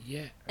 Yeah.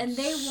 And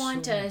they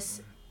want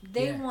us.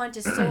 They want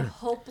us so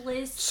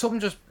hopeless.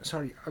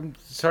 I'm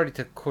sorry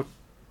to cut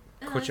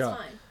you off.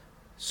 Fine.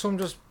 Some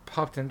just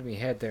popped into my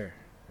head there.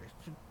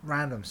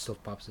 Random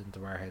stuff pops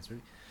into our heads,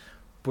 really.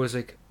 But it's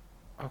like,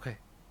 okay,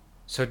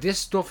 so this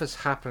stuff is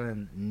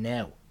happening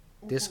now.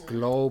 This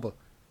global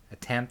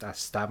attempt at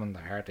stabbing the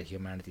heart of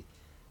humanity,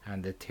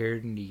 and the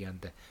tyranny and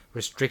the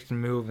restricting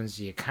movements.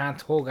 You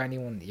can't hug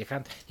anyone. You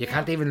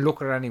can't even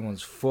look at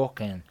anyone's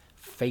fucking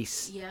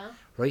face. Yeah.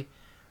 Right.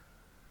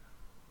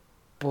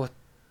 But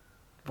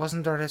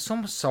wasn't there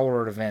some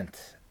solar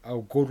event a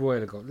good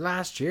while ago?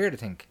 Last year, I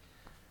think.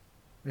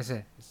 It's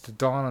the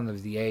dawning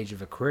of the age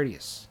of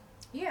Aquarius.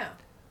 Yeah.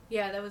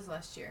 Yeah, that was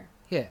last year.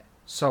 Yeah.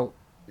 So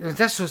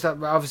this was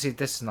that. Obviously,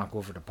 this is not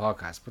good for the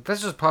podcast, but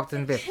this just popped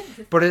in a bit.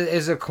 But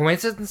is it a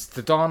coincidence?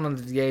 The dawning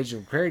of the age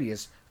of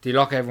Aquarius. Do you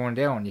lock everyone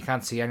down? You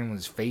can't see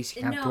anyone's face.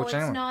 You can't touch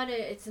anyone. No,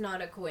 it's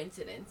not a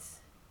coincidence,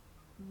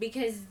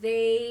 because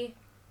they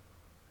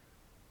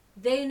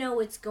know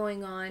what's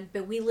going on,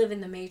 but we live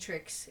in the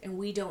Matrix and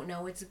we don't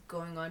know what's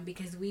going on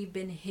because we've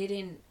been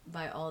hidden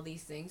by all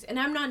these things. And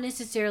I'm not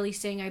necessarily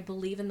saying I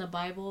believe in the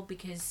Bible,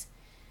 because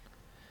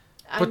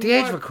but the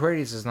age of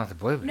Aquarius is not the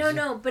Bible.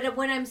 No, but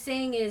what I'm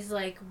saying is,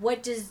 like,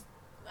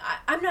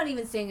 I'm not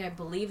even saying I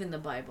believe in the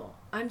Bible.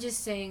 I'm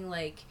just saying,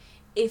 like,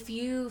 if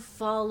you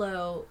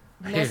follow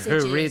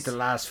messages... You read the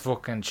last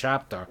fucking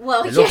chapter.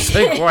 Well, it looks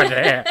like what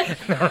there.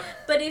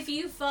 But if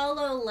you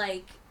follow,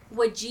 like,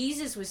 what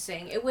Jesus was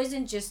saying, it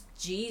wasn't just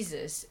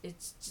Jesus.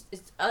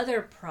 It's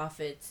other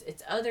prophets.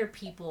 It's other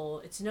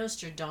people. It's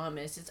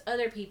Nostradamus. It's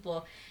other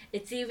people.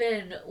 It's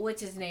even,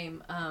 what's his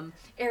name?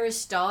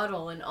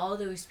 Aristotle and all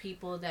those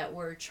people that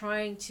were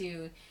trying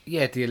to...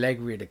 Yeah, the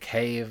Allegory of the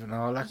Cave and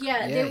all that.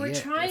 Yeah, they were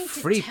trying to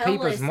free tell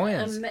people's us...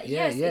 minds.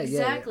 yes,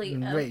 exactly.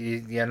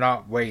 You're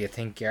not where you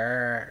think you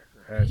are.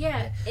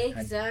 Yeah,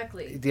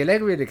 exactly. The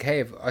Allegory of the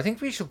Cave, I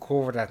think we should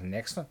cover that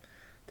next one.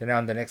 Then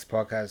on the next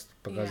podcast,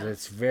 because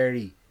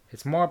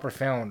it's more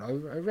profound. I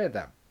read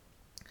that,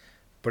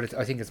 but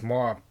I think it's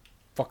more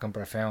fucking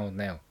profound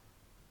now.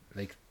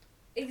 Like,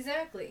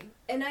 exactly.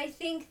 And I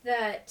think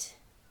that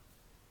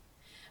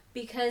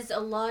because a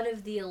lot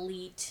of the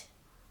elite,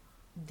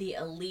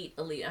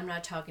 I'm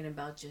not talking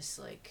about just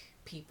like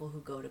people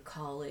who go to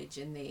college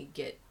and they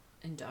get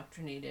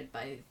indoctrinated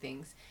by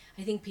things.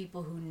 I think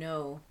people who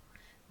know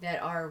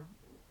that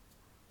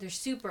they're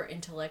super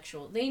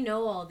intellectual. They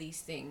know all these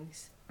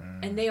things,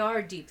 and they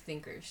are deep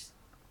thinkers.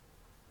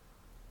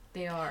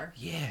 They are.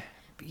 Yeah.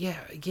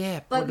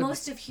 But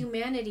most of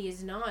humanity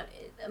is not.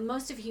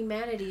 Most of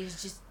humanity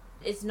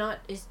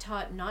is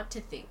taught not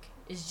to think.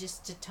 Is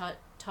just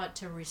taught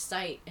to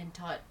recite and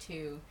taught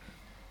to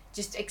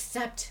just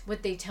accept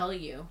what they tell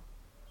you.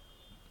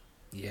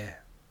 Yeah.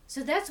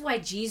 So that's why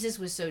Jesus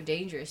was so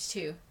dangerous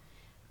too.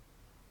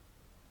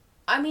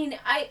 I mean,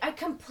 I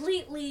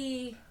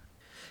completely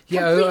see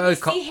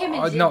him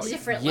in a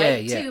different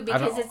light too,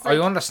 because it's like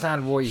I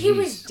understand why he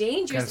was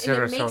dangerous,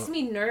 and it makes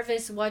me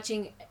nervous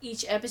watching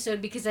each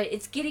episode because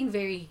it's getting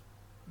very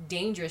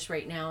dangerous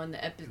right now in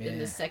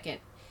the second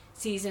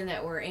season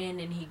that we're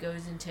in, and he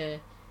goes into,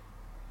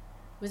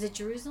 was it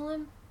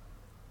Jerusalem?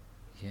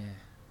 Yeah.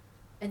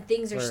 And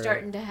things are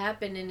starting to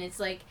happen, and it's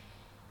like,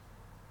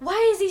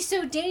 why is he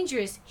so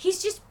dangerous?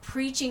 He's just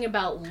preaching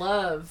about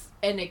love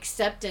and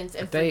acceptance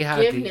and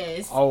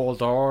forgiveness. Had the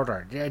old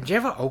order. Did you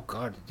ever? Oh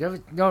God! Did you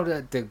ever know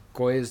the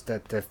guys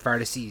that the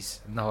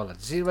Pharisees and all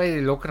that? See the way they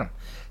look at them.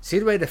 See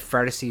the way the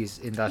Pharisees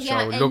in that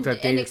show looked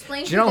at them. And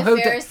explain who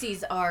the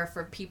Pharisees are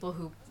for people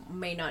who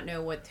may not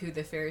know who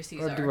the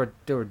Pharisees are.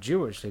 They were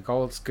Jewish, like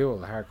old school,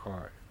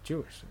 hardcore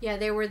Jewish. Yeah,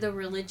 they were the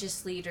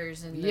religious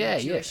leaders in the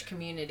Jewish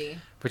community.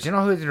 But you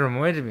know who they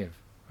reminded me of?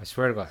 I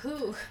swear to God.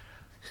 Who?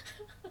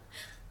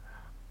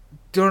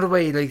 The other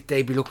way, like,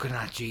 they'd be looking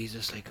at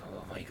Jesus like,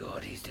 oh my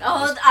God, he's doing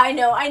this. I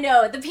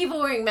know. The people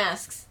wearing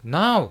masks.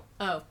 No.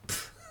 Oh.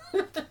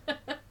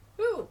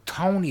 Who?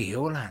 Tony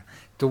Hewlett.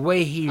 The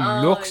way he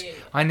looks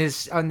on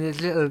his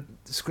little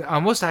screen. I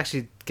must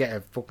actually get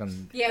a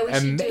fucking... Yeah, we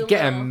should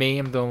get a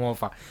meme done one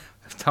for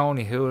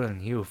Tony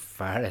Hewlett, you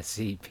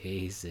Pharisee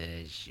piece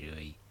of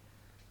shit.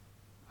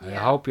 I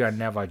hope you're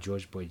never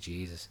judged by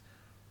Jesus.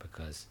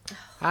 Because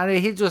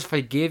he'll just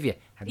forgive you,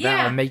 and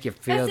that'll make you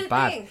feel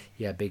bad. Thing.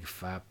 Yeah, big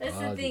fat. That's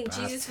the thing.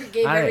 Jesus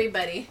forgave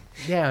everybody.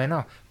 Yeah, I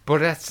know, but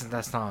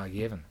that's not a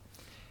given.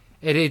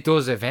 It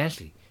does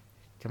eventually.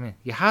 I mean,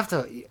 you have to.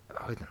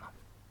 I don't know.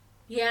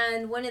 Yeah,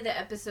 and one of the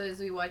episodes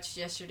we watched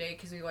yesterday,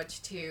 because we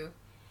watched 2,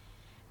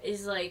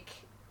 is like,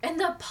 and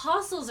the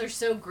apostles are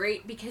so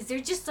great because they're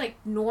just like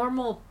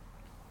normal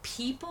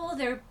people.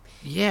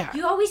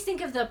 You always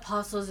think of the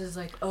apostles as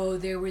like, oh,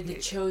 they were the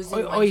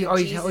chosen ones of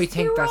Jesus. I think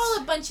they were all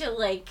a bunch of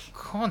like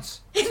cunts.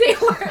 they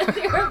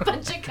were a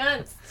bunch of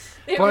cunts.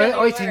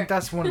 I think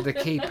that's one of the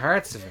key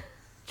parts of it.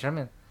 Do you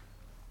know what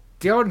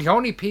I mean? The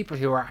only people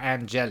who are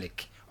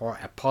angelic or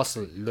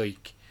apostle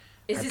like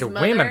is the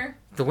mother?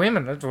 The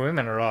women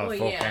are all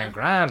fucking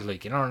grand,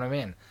 like, you know what I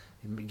mean?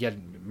 You get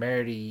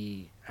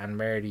Mary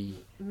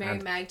Magdalene,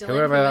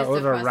 whoever that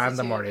other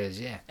randomer is,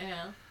 yeah.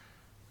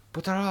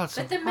 But they're all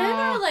But the men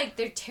are like,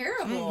 they're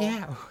terrible.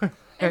 Yeah.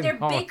 And they're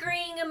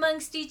bickering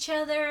amongst each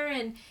other,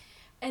 and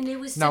it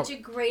was such a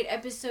great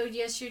episode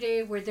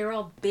yesterday where they're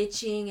all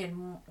bitching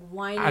and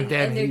whining,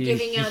 and they're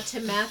giving out to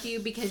Matthew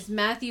because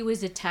Matthew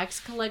is a tax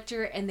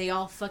collector, and they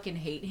all fucking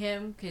hate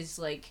him because,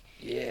 like...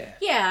 Yeah,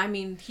 I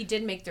mean, he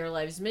did make their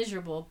lives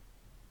miserable,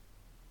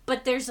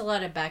 but there's a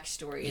lot of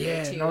backstory in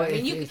it, too. No, I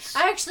mean,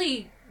 I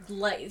actually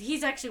like...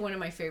 He's actually one of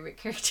my favorite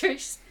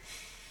characters.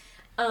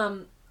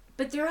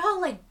 But they're all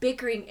like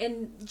bickering,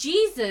 and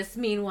Jesus,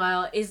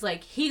 meanwhile, is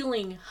like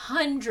healing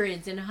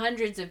hundreds and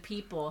hundreds of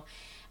people.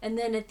 And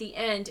then at the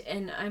end,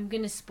 and I'm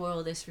gonna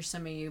spoil this for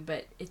some of you,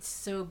 but it's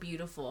so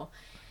beautiful.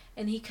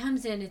 And he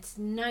comes in, it's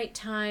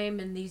nighttime,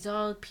 and these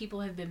all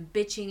people have been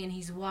bitching, and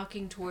he's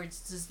walking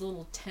towards this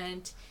little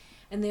tent,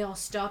 and they all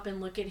stop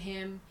and look at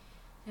him,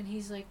 and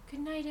he's like,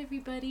 "Good night,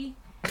 everybody."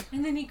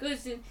 And then he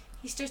goes in,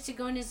 he starts to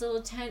go in his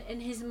little tent,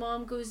 and his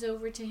mom goes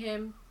over to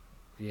him.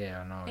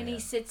 Yeah, I know. And he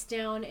sits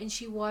down, and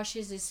she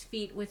washes his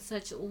feet with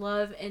such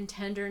love and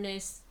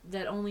tenderness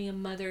that only a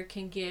mother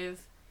can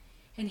give.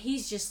 And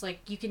he's just like,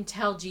 you can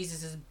tell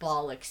Jesus is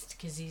bollocksed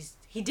because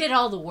he did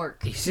all the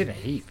work. He's in a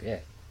heap, yeah.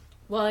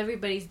 While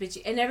everybody's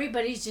bitching, and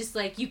everybody's just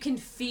like, you can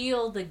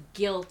feel the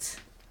guilt.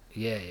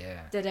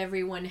 Yeah. That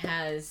everyone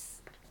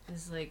has.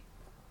 It's like,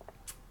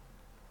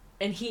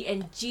 and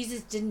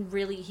Jesus didn't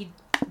really.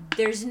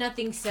 There's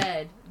nothing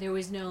said. There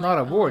was no. Not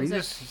a word. He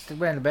just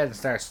went to bed and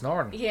started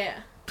snoring. Yeah.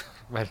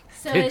 Well,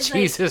 So did it's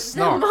Jesus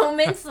like the not?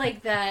 moments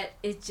like that.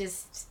 It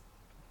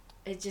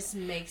just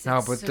makes it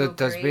No, but so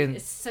there's great. been-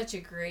 It's such a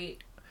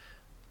great.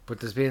 But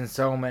there's been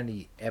so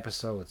many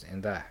episodes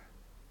in that,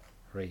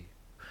 right?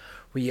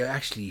 Where you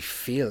actually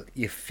feel.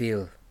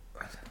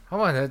 I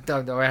want to.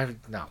 No, I'm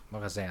not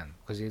gonna say it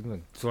because you're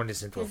throwing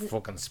this into a Is it-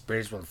 fucking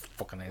spiritual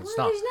fucking. It's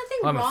Well, not. there's nothing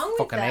I'm a wrong with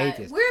fucking that.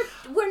 atheist.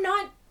 We're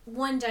not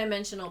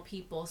one-dimensional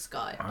people,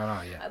 Scott. I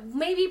know, yeah.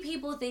 Maybe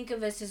people think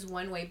of us as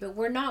one way, but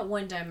we're not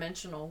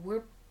one-dimensional.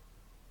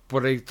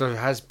 But like, there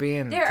has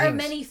been. There are things-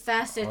 many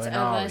facets I of know,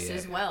 us yeah.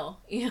 as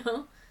well. You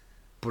know.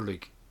 But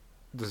like,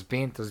 there's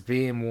been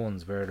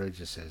ones where it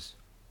just says,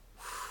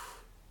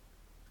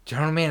 do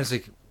you know what I mean? It's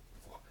like,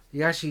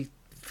 you actually,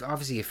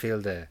 obviously you feel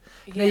the,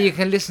 Yeah. you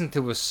can listen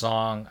to a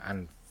song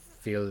and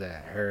feel the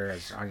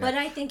hairs on But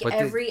your, I think but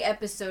every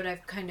episode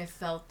I've kind of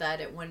felt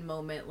that at one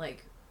moment,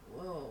 like,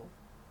 whoa.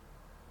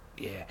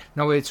 yeah.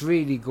 No, it's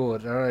really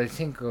good. And I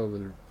think I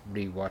will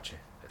rewatch it.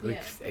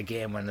 Like, Yeah.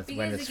 again when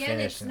Because it's again,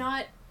 finished.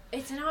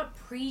 it's not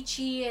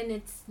preachy, and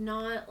it's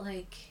not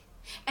like,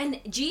 and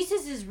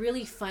Jesus is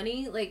really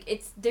funny.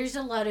 Like, there's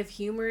a lot of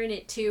humor in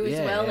it too as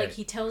Yeah, well. yeah. Like,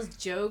 he tells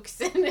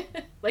jokes, and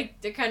like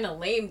they're kind of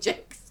lame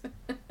jokes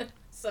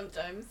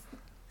sometimes.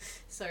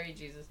 Sorry,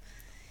 Jesus.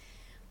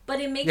 But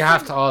it makes You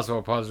have him- to also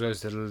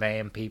apologize to the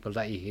lame people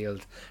that you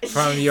healed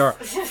from your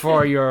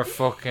for your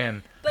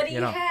fucking. But he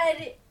you know.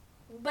 had,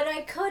 but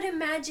I could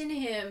imagine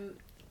him.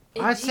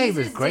 If I'd say he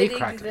was Jesus great did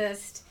cracker.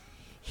 exist,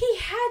 he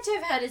had to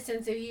have had a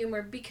sense of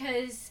humor,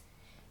 because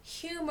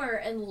humor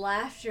and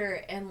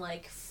laughter and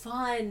like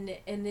fun,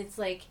 and it's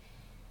like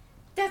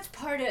that's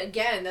part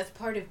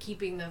of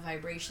keeping the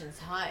vibrations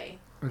high.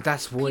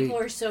 That's why. People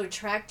are so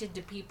attracted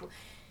to people.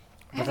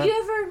 But Have you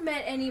ever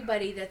met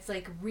anybody that's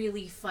like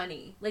really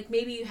funny? Like,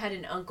 maybe you had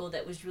an uncle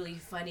that was really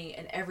funny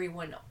and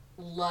everyone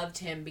loved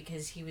him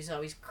because he was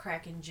always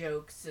cracking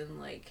jokes, and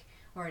like,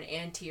 or an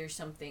auntie or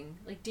something.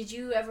 Like, did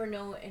you ever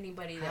know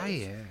anybody that Ah, was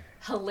yeah.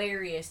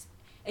 hilarious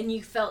and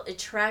you felt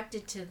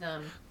attracted to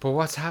them? But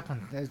what's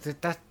happened?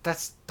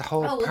 That's the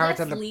whole Oh, well, part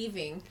that's of the.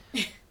 leaving.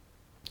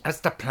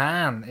 That's the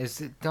plan. Is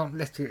it, don't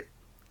let you.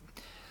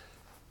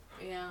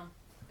 Yeah.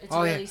 It's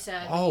Oh, yeah. really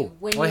sad Oh,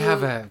 when I you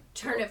have a.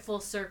 turn it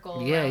full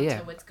circle Yeah, around yeah.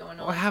 to what's going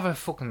on. I have a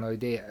fucking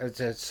idea. It's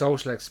a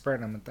social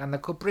experiment, and I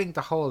could bring the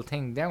whole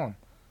thing down.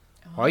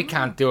 Oh. I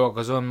can't do it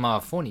because I'm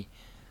not funny.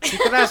 You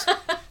could ask.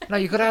 No,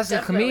 you could ask a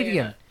Definitely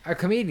comedian. not. A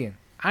comedian.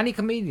 Any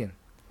comedian.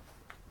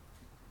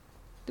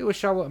 Do a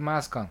show with a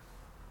mask on.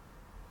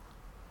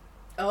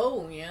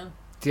 Oh, yeah.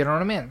 Do you know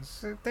what I mean?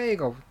 So there you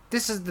go.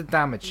 This is the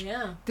damage.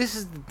 Yeah. This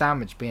is the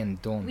damage being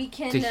done We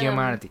can, to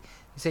humanity.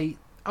 You say,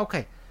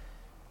 okay.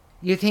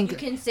 You think You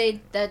can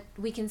say that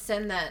we can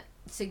send that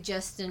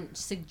suggestion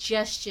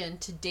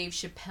to Dave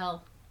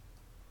Chappelle.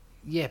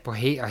 yeah, but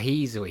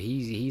he's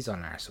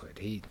on our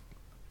side.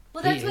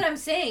 Well, that's He- what I'm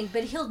saying,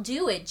 but he'll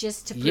do it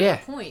just to prove Yeah,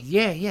 a point.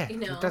 yeah. You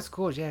know? That's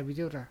good. Yeah, we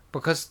do that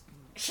because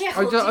Yeah,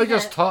 I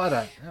just thought of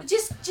that. Yeah.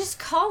 just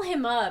call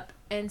him up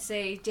and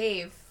say,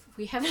 Dave,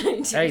 we have an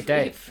interview. Hey,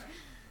 Dave.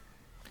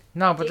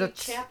 No, but Dave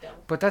that's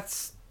Chappelle.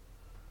 that's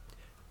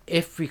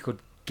if we could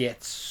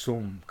get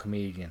some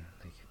comedian,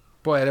 like,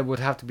 but it would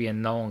have to be a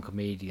known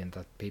comedian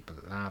that people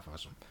laugh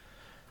at him,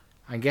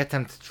 and get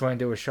them to try and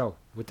do a show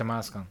with the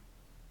mask on,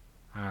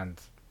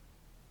 and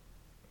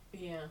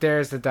Yeah.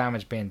 there's the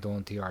damage being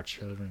done to your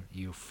children,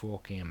 you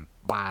fucking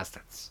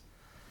bastards.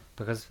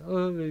 Because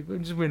I'm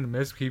just wearing a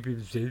mask. Keep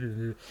people safe.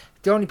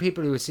 The only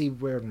people who see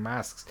wearing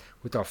masks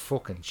with their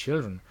fucking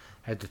children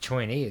are the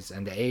Chinese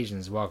and the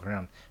Asians walking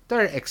around.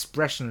 They're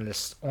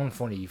expressionless,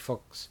 unfunny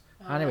fucks.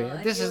 Anyway,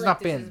 I this feel has like not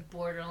this been is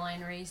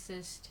borderline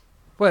racist.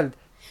 well.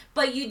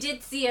 But you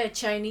did see a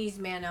Chinese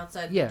man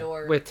outside Yeah, the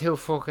door with two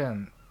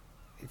fucking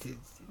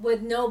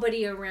with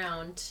nobody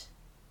around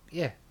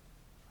yeah,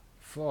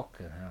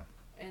 fucking hell.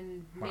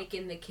 and Wow.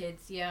 making the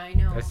kids. Yeah, I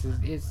know. It's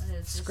It's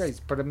disgrace.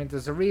 But I mean,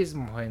 there's a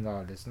reason behind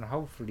all this, and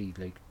hopefully,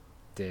 like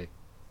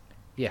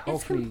It's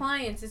hopefully.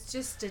 compliance. It's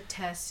just a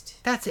test.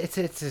 That's it's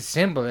a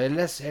symbol.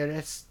 Unless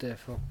the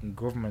fucking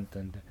government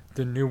and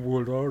the New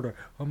World Order.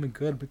 Oh my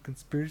God, the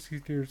conspiracy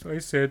theories. I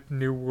said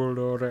New World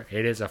Order.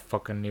 It is a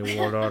fucking New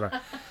World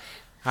Order.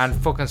 And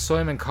fucking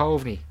Simon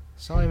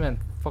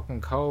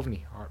fucking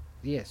Coveney, or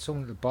yeah,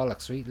 some little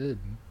bollocks, right, little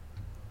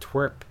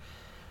twerp.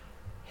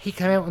 He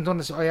came out and done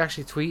this. I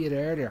actually tweeted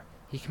earlier.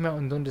 He came out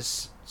and done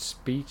this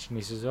speech, and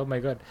he says, "Oh my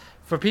God,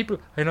 for people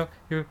I know,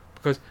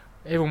 because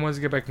everyone wants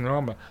to get back to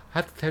normal. I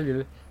have to tell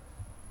you,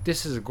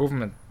 this is a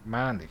government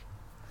mandate.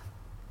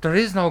 There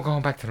is no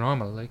going back to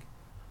normal. Like,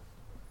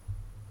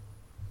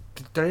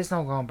 there is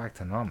no going back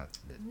to normal.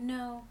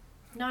 No,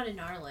 not in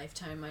our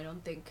lifetime. I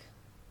don't think.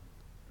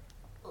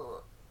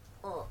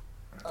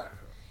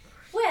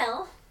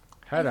 Well,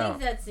 I Hello,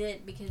 think that's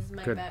it because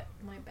my Good.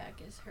 back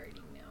is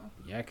hurting now.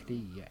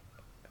 yakety yak,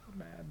 on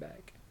my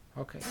back.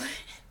 Okay,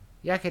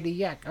 yakety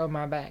yak on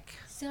my back.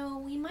 So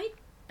we might.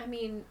 I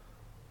mean,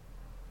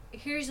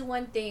 here's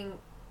one thing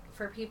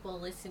for people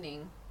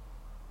listening.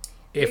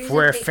 if Here's the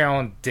we're thing.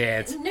 found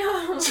dead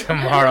No.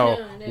 tomorrow,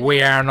 No.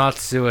 we are not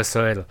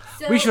suicidal.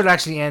 So- We should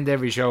actually end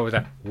every show with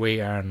that.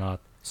 We are not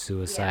Yeah,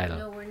 suicidal.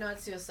 no, we're not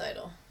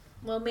suicidal.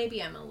 Well,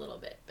 maybe I'm a little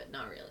bit, but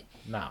not really.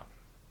 No.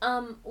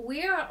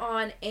 We're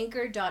on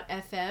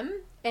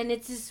anchor.fm, and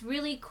it's this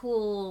really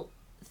cool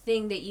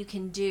thing that you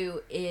can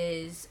do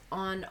is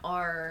on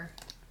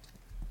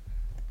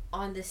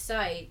the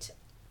site,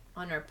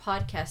 on our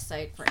podcast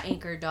site for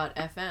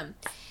anchor.fm.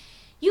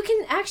 You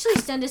can actually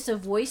send us a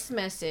voice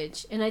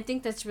message, and I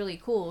think that's really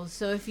cool.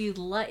 So if you're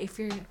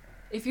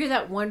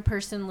that one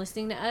person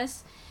listening to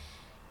us,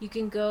 you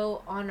can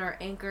go on our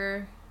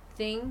Anchor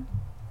thing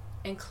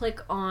and click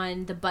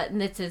on the button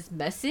that says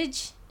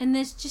message, and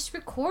then just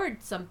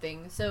record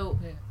something. So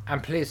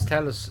And please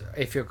tell us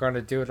if you're going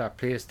to do that.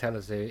 Please tell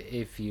us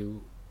if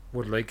you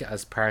would like it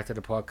as part of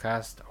the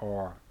podcast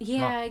or yeah,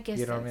 not, I guess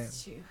you know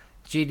that's what I mean?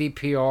 true.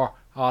 GDPR,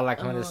 all that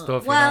kind of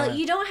stuff. Well, you know?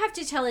 you don't have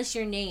to tell us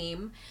your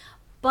name,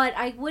 but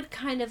I would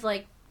kind of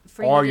like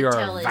for or you your to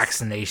tell us.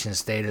 vaccination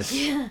status.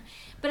 Yeah,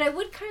 but I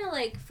would kind of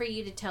like for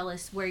you to tell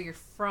us where you're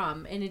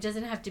from, and it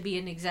doesn't have to be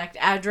an exact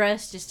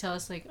address. Just tell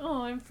us like,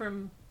 oh, I'm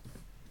from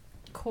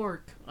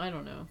Cork. I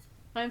don't know.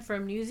 I'm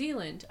from New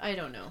Zealand. I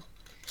don't know.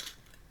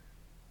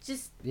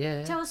 Just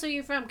Yeah. tell us where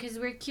you're from, because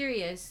we're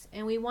curious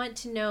and we want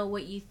to know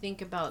what you think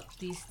about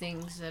these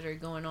things that are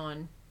going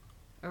on,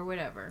 or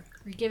whatever.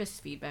 Or give us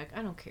feedback.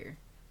 I don't care.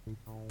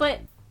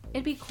 But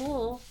it'd be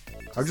cool.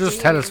 Or to just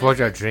hear tell your us what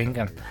you're message.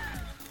 drinking.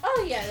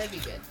 Oh yeah, that'd be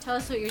good. Tell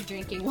us what you're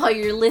drinking while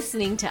you're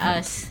listening to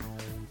us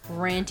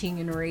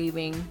ranting and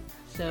raving.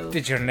 So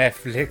Did your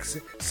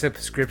Netflix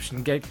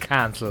subscription get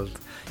cancelled?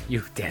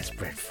 You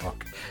desperate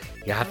fuck.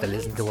 You have to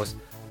listen to us.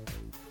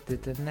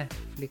 Did the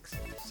Netflix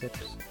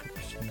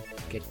subscription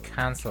get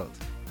cancelled?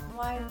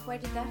 why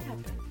did that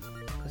happen?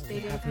 Because They they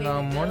didn't have pay no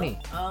the bill? money.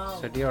 Oh.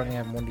 So they only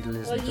have money to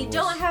listen Well, to you us.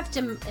 don't have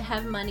to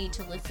have money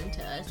to listen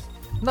to us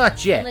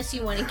Not yet. unless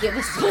you want to give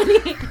us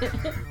money.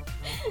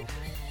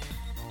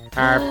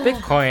 Our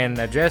Bitcoin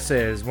address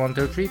is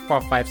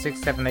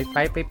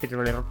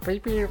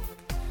 123456785.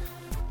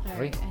 All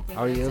right, I think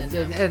Oh, you that's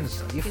enough.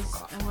 ends. You 'Cause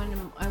forgot.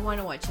 I want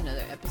to watch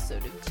another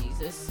episode of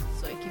Jesus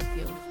so I can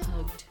feel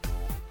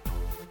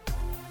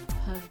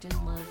hugged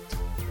and loved.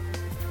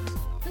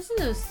 Listen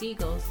to those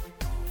seagulls.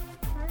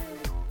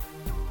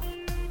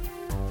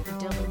 The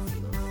devil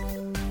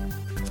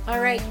seagulls. All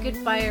right,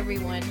 goodbye,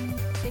 everyone.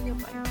 Say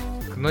goodbye.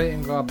 Good night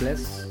and God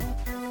bless.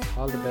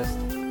 All the best.